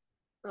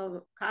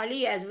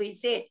khali, as we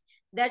say,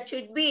 that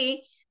should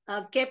be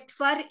kept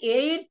for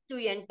air to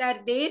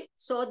enter there,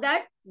 so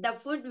that the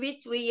food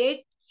which we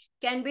ate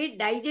can be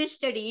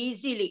digested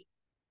easily.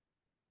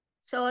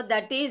 So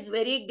that is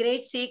very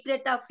great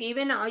secret of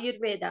even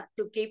Ayurveda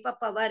to keep up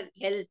our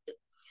health.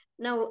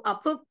 Now,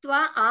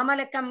 apuktva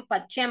amalakam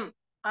pachyam,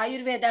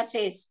 Ayurveda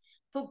says,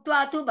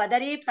 puktva tu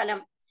badari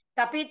phalam,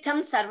 kapitham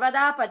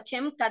sarvada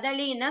pachyam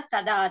kadalina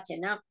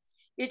kadachana.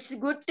 It's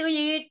good to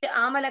eat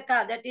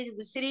amalaka, that is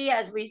usri,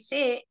 as we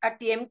say,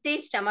 at empty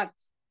stomach.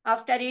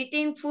 After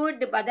eating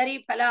food,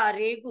 badari phala,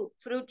 regu,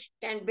 fruit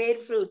and bear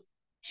fruit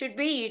should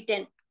be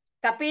eaten.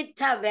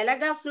 Kapitha,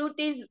 velaga fruit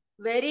is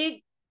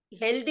very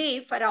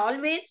healthy, for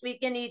always we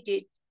can eat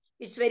it.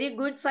 It's very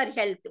good for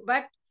health.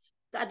 But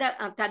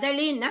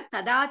kadali na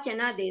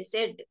kadachana, they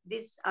said,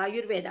 this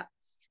Ayurveda.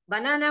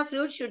 Banana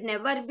fruit should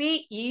never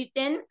be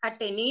eaten at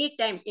any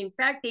time. In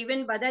fact,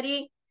 even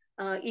badari,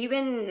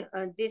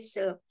 this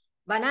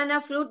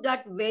banana fruit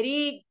got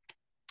very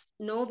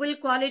noble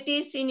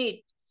qualities in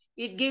it.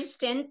 It gives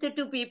strength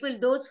to people.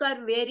 Those who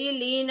are very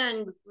lean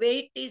and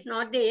weight is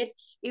not there,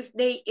 if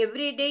they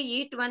every day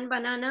eat one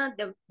banana,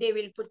 they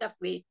will put up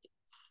weight.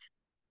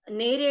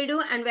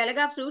 Neredu and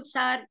velaga fruits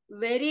are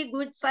very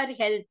good for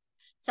health.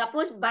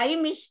 Suppose by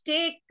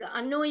mistake,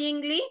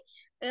 unknowingly,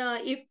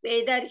 if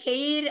either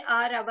hair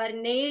or our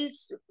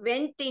nails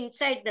went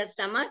inside the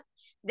stomach,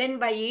 then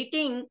by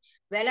eating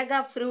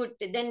velaga fruit,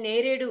 then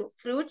neredu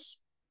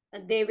fruits,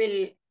 they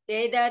will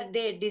either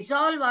they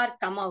dissolve or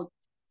come out.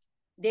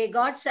 They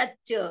got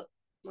such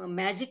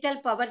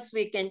magical powers,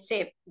 we can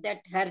say,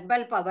 that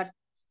herbal power.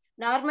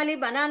 Normally,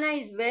 banana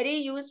is very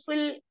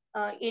useful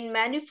in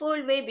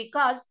manifold way,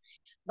 because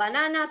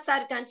bananas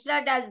are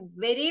considered as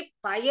very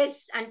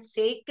pious and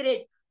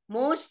sacred,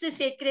 most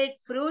sacred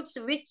fruits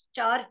which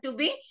are to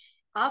be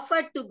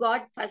offered to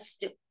God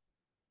first.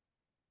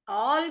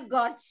 All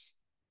gods,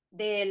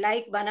 they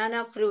like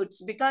banana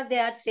fruits because they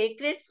are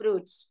sacred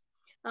fruits.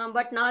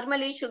 But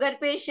normally sugar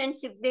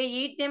patients, if they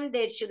eat them,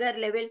 their sugar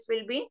levels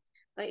will be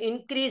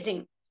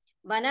increasing.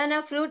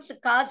 Banana fruits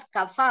cause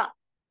kapha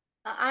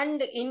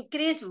and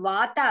increase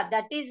vata.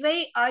 That is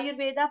why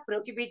Ayurveda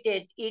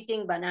prohibited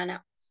eating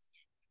banana.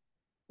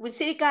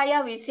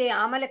 Usirikaya, we say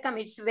amalakam,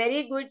 it's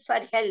very good for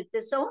health.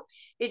 So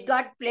it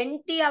got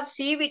plenty of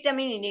C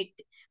vitamin in it.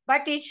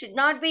 But it should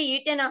not be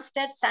eaten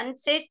after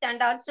sunset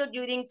and also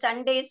during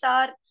Sundays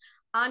or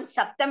on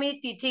Saptami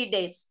Tithi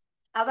days.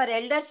 Our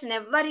elders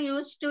never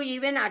used to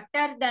even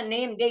utter the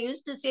name. They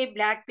used to say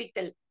black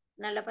pickle,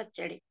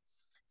 nalapachadi.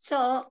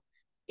 So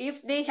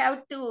if they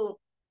have to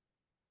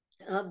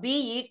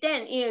be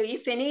eaten,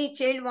 if any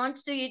child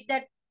wants to eat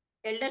that,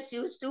 elders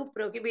used to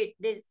prohibit.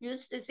 They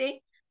used to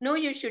say, no,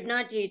 you should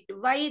not eat.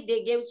 Why?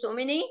 They gave so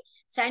many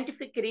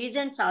scientific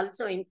reasons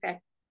also, in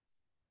fact.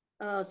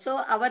 So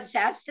our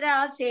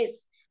Shastra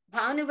says,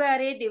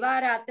 Bhanuvare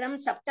Divaratram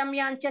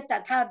Saptamyancha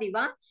Tatha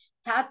Diva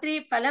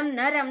Thatri Phalam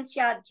Naram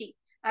Syadhi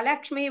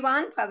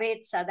Alakshmivan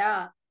Bhavet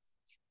Sada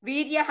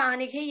Virya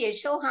Hanihi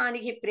Yesho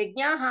Hanihi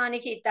Prajna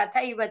Hanihi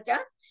Tathaivacha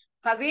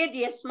Bhaved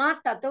Yasmat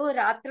Tato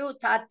Ratru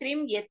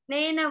Thatrim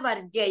Yatnena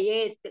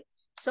Varjayet.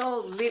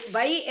 So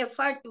by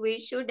effort we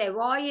should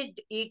avoid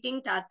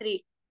eating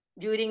Tatri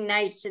during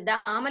nights. The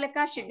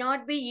Amalaka should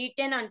not be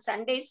eaten on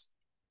Sundays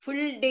full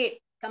day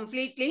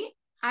completely,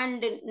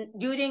 and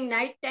during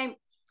night time,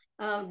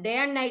 day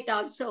and night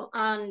also,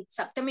 on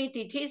Saptami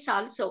Tithis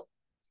also.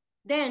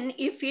 Then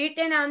if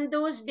eaten on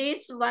those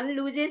days, one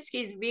loses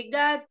his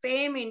vigor,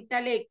 fame,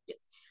 intellect.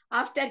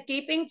 After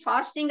keeping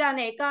fasting on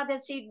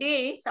Ekadasi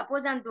day,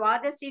 suppose on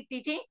Dwadasi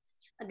Tithi,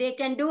 they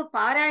can do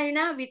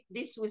Parayana with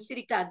this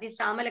Usirika, this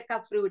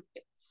Amalaka fruit.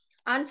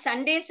 On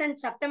Sundays and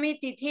Saptami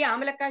Tithi,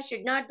 Amalaka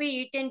should not be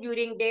eaten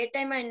during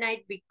daytime and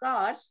night,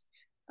 because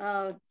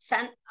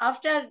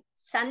after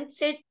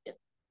sunset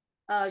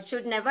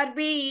should never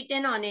be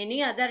eaten on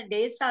any other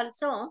days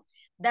also.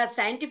 The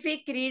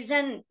scientific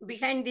reason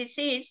behind this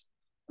is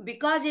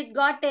because it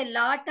got a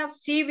lot of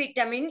C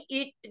vitamin,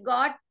 it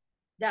got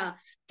the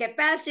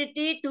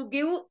capacity to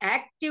give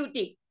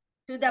activity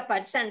to the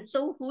person.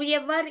 So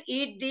whoever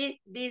eat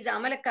these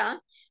Amalaka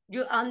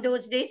on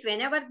those days,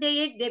 whenever they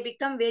eat, they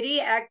become very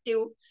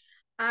active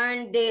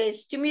and they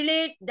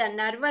stimulate the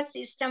nervous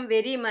system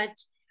very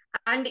much,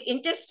 And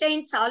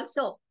intestines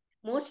also.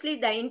 Mostly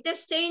the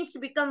intestines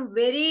become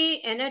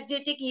very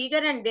energetic,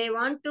 eager, and they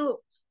want to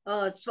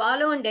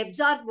swallow and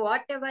absorb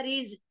whatever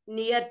is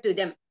near to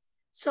them.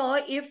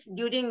 So if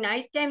during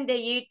night time they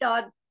eat,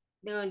 or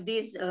on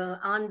these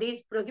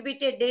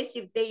prohibited days,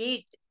 if they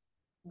eat,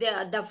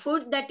 the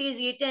food that is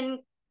eaten,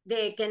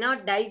 they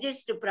cannot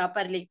digest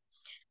properly.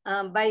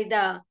 By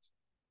the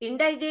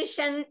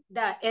indigestion,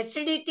 the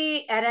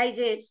acidity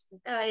arises.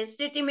 The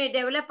acidity may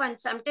develop, and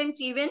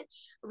sometimes even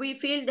we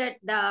feel that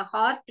the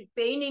heart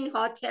pain in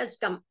heart has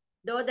come,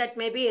 though that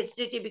may be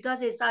acidity,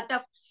 because a sort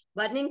of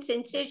burning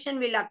sensation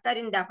will occur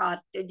in the heart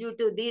due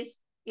to this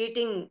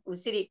eating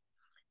usiri.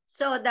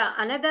 So the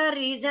another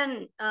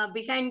reason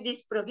behind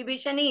this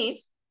prohibition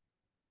is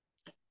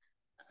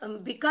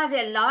because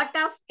a lot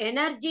of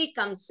energy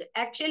comes.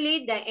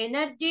 Actually, the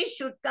energy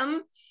should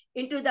come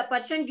into the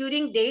person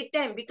during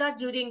daytime, because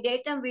during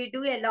daytime we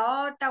do a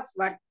lot of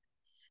work.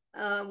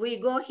 We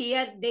go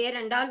here, there,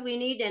 and all, we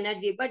need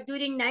energy. But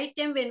during night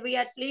time, when we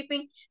are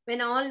sleeping,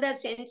 when all the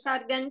sense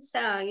organs,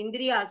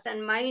 indriyas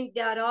and mind,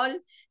 they are all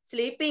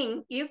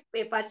sleeping, if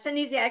a person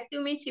is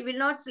active, means he will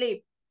not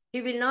sleep.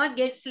 He will not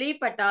get sleep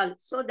at all.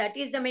 So that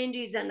is the main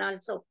reason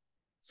also.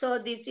 So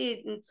this is,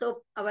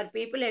 so our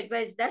people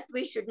advise that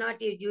we should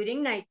not eat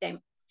during night time.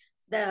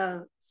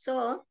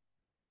 So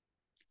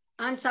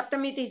on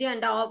Saptami Tithi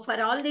and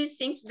for all these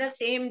things, the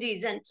same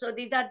reason. So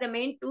these are the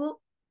main two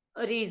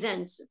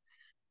reasons.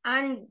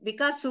 And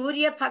because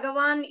Surya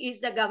Bhagavan is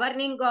the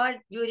governing god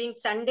during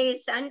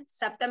Sundays and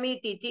Saptami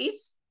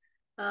Tithis,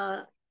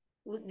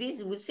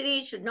 this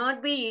usri should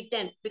not be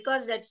eaten,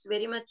 because that's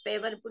very much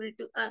favorable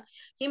to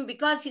him,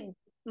 because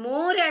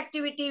more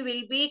activity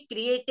will be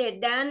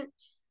created than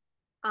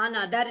on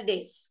other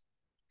days.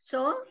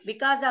 So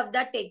because of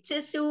that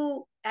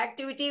excessive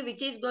activity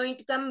which is going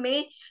to come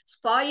may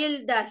spoil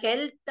the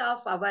health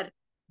of our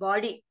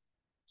body.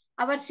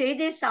 Our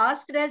sages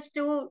asked us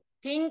to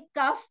think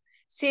of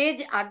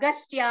sage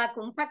Agastya,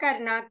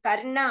 Kumbhakarna,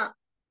 Karna,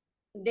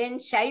 then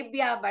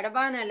Shaibya,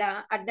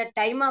 Badavanala at the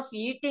time of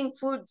eating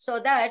food, so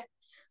that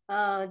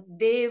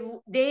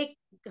they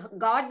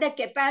got the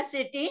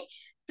capacity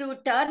to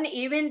turn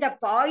even the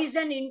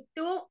poison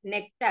into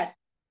nectar.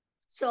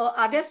 So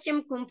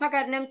Agastyam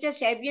Kumbhakarnam cha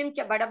Shaibyam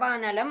cha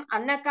Badavanalam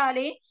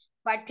Annakale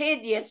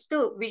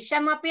Patedyastu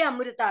Vishamapi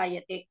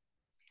Amrutayate.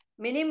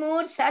 Many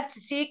more such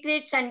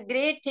secrets and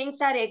great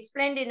things are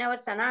explained in our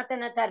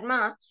Sanatana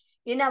Dharma,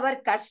 in our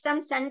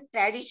customs and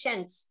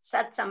traditions,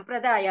 such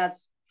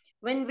sampradayas.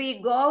 When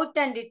we go out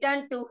and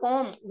return to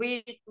home,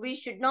 we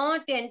should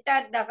not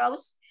enter the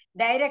house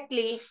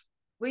directly.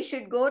 We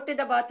should go to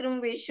the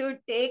bathroom, we should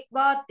take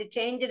bath,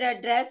 change the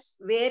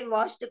dress, wear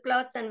washed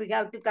clothes, and we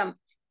have to come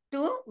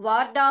to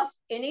ward off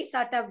any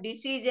sort of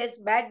diseases,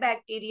 bad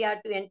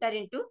bacteria to enter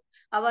into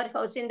our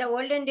house. In the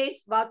olden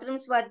days,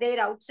 bathrooms were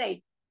there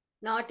outside,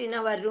 not in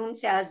our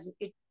rooms as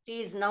it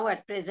is now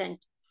at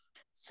present.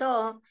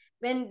 So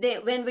when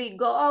we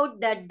go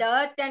out, the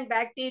dirt and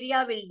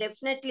bacteria will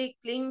definitely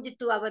cling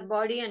to our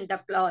body and the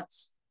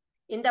clothes.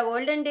 In the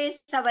olden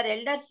days, our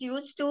elders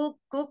used to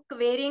cook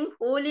wearing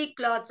holy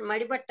cloths,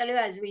 madibattalu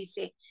as we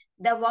say,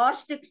 the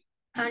washed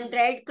and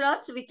dried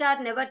cloths which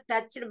are never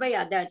touched by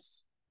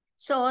others.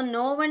 So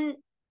no one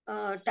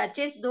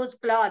touches those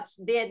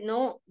cloths. They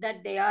know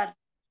that they are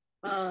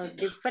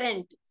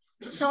different.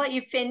 So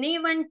if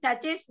anyone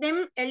touches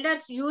them,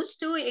 elders used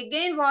to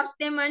again wash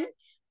them and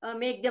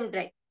make them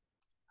dry.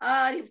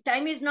 If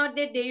time is not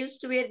there, they used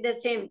to wear the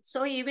same.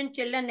 So even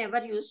children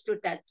never used to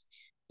touch.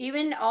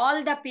 Even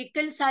all the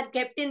pickles are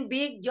kept in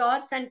big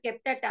jars and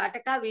kept at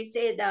Ataka, we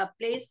say the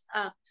place,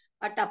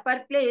 at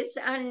upper place,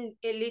 and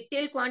a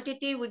little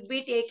quantity would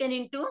be taken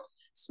into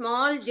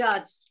small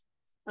jars,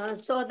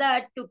 so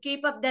that to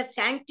keep up the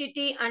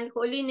sanctity and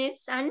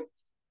holiness and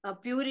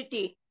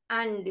purity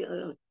and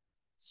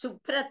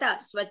suprata,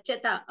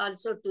 swachhata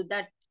also to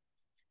that.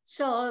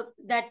 So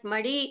that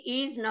muddy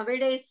is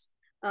nowadays,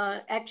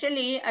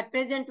 actually at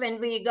present when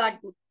we got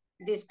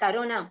this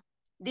corona,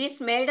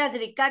 this made us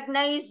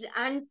recognize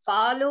and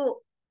follow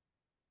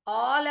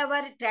all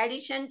our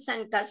traditions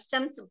and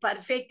customs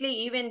perfectly.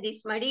 Even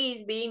this muddy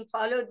is being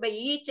followed by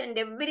each and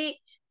every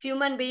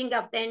human being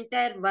of the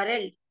entire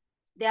world.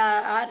 They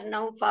are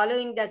now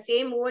following the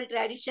same old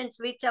traditions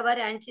which our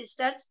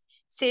ancestors,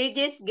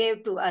 sages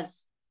gave to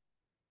us.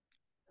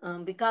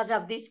 Because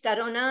of this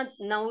corona,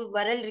 now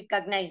world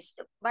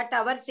recognized. But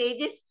our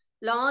sages,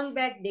 long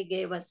back, they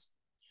gave us.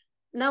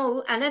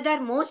 Now, another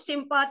most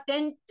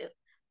important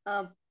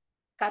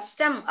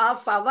custom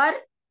of our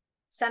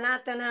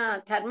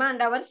Sanatana Dharma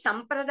and our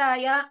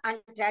Sampradaya and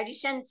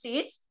traditions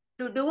is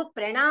to do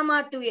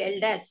pranama to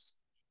elders,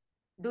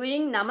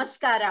 doing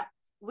namaskara.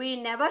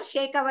 We never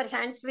shake our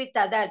hands with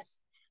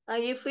others.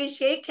 If we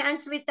shake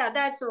hands with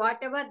others,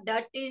 whatever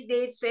dirt is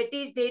there, sweat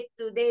is there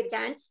to their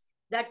hands,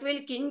 that will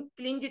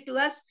cling to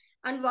us,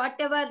 and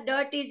whatever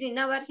dirt is in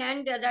our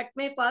hand, that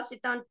may pass it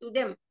on to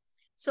them.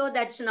 So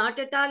that's not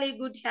at all a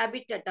good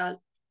habit at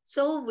all.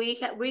 So we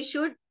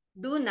should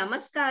do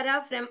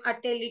namaskara from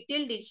at a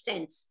little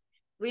distance.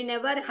 We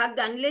never hug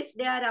unless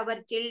they are our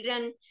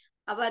children,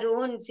 our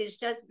own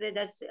sisters,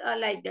 brothers,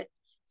 like that.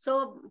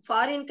 So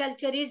foreign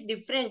culture is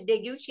different. They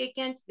give shake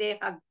hands, they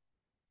hug.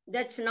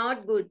 That's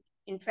not good.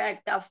 In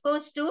fact, of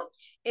course, to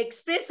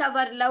express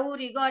our love,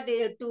 regard,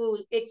 to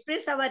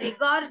express our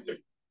regard,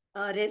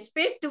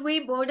 respect,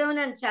 we bow down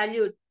and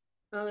salute.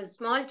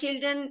 Small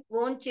children,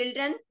 own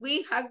children,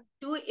 we hug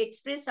to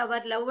express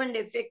our love and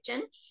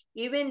affection.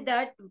 Even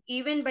that,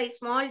 even by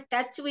small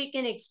touch, we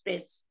can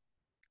express.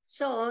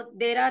 So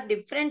there are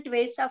different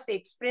ways of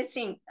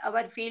expressing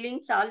our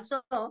feelings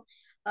also,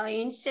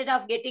 instead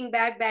of getting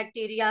bad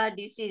bacteria,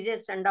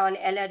 diseases and all,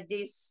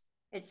 allergies,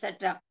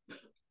 etc.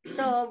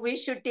 So we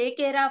should take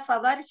care of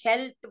our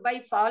health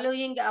by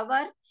following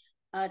our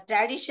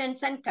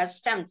traditions and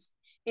customs.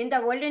 In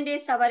the olden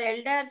days, our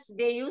elders,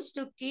 they used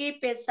to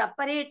keep a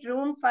separate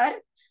room for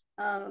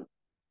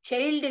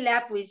child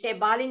lap, we say,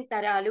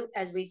 balintaralu,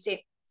 as we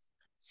say.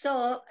 So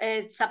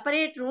a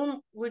separate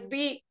room would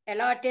be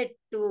allotted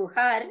to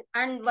her,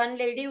 and one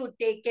lady would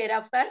take care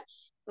of her,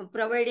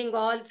 providing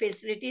all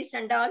facilities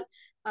and all,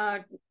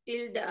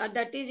 till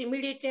that is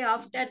immediately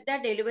after the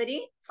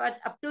delivery for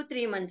up to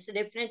 3 months.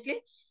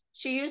 Definitely,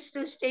 she used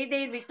to stay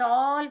there with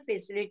all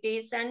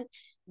facilities, and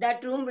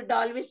that room would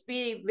always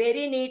be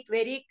very neat,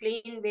 very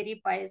clean,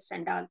 very pious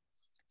and all.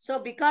 So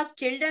because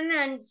children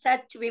and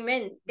such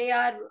women, they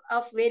are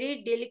of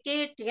very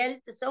delicate health,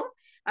 so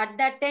at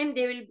that time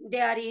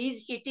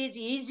it is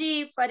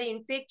easy for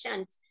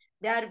infections.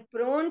 They are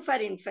prone for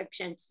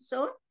infections.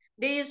 So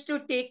they used to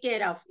take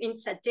care of in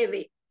such a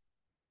way.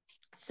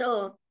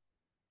 So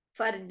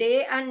for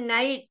day and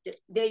night,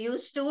 they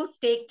used to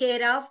take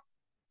care of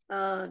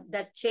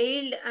the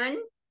child and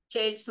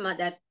child's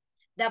mother.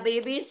 The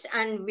babies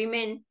and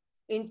women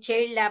in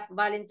child lap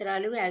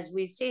balintralu, as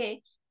we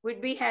say, would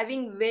be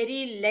having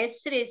very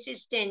less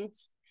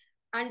resistance.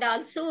 And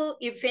also,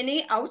 if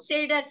any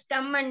outsiders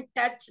come and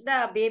touch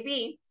the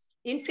baby,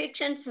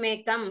 infections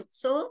may come.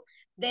 So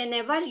they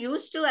never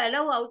used to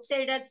allow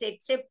outsiders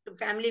except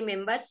family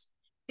members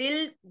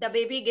till the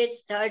baby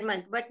gets 3rd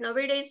month. But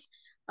nowadays,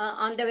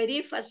 on the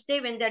very first day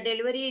when the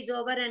delivery is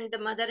over and the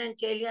mother and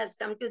child has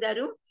come to the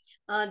room,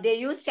 they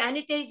use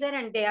sanitizer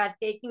and they are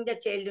taking the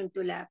child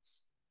into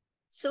labs.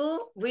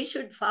 So we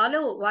should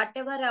follow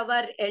whatever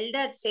our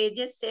elder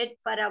sages said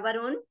for our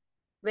own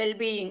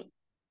well-being.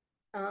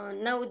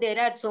 Now there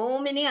are so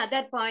many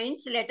other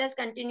points. Let us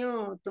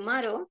continue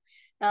tomorrow.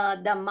 Our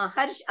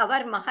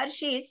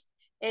Maharshis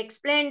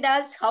explained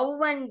us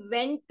how and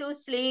when to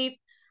sleep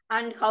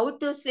and how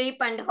to sleep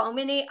and how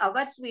many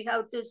hours we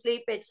have to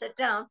sleep,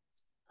 etc.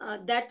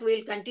 That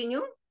will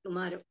continue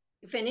tomorrow.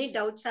 If any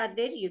doubts are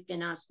there, you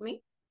can ask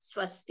me.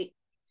 Swasti.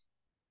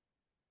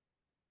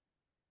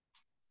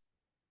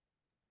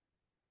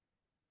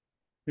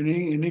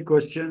 Any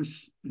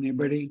questions?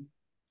 Anybody?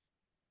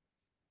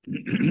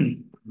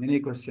 Any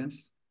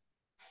questions?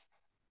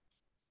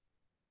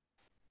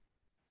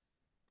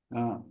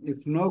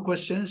 If no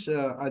questions,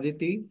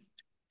 Aditi,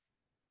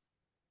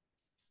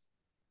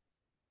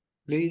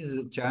 please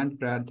chant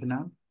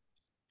Prarthana.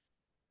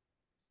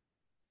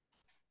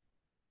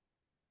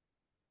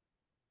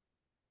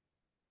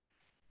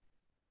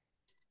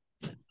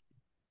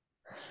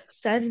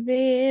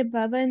 Sarve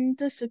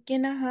bhavantu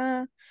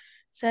sukhinah,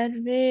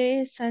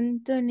 sarve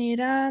santu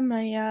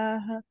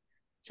niramayah,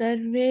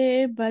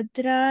 sarve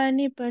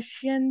bhadrani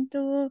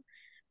pashyantu,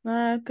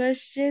 ma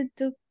kaschid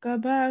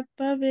dukkha bhag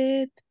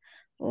bhavet.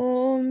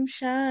 Om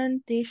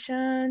Shanti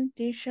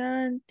Shanti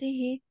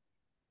Shanti.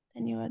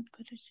 Dhanyavad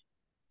Guruji.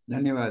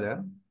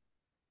 Dhanyavada.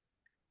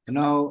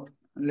 Now,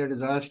 let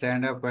us all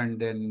stand up and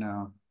then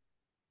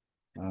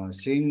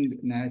sing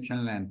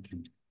national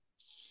anthem.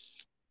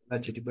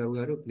 Chittibabu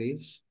garu,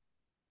 please.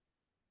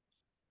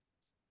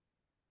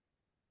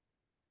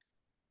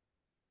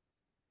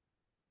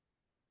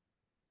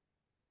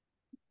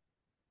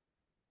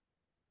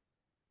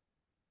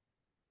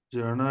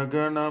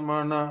 जनगण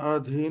मन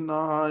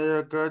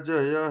अधिनायक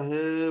जय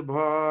हे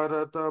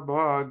भारत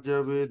भाग्य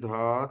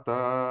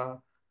विधाता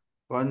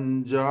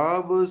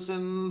पंजाब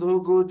सिंधु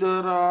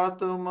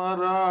गुजरात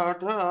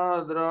मराठा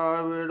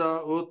द्राविड़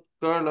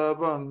उत्कल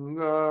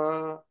बंगा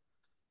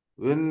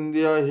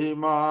विंध्य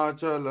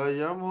हिमाचल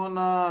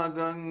यमुना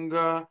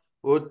गंगा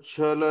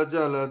उच्छल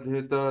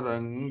जलधि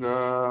तरंगा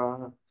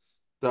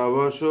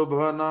तव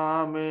शुभ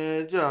नामे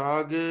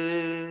जागे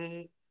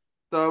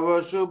तव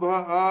शुभ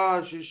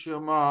आशीष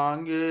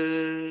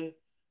मांगे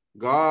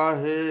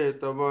गाहे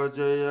तव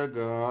जय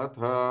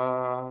गाथा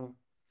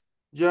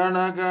जन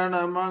गण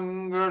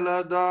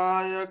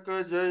मंगलदायक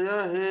जय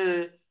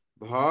हे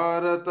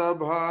भारत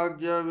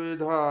भाग्य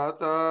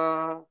विधाता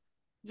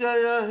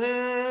जय हे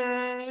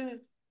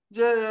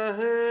जय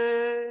हे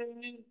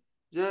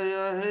जय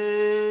हे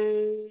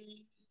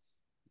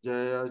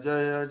जय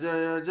जय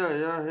जय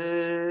जय हे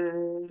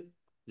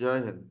जय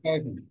हिंद जय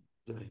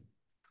हिंद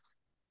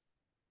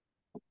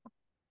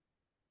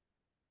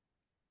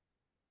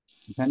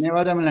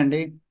ధన్యవాదములండి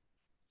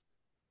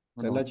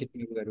కల్లా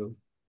చిట్టి గారు.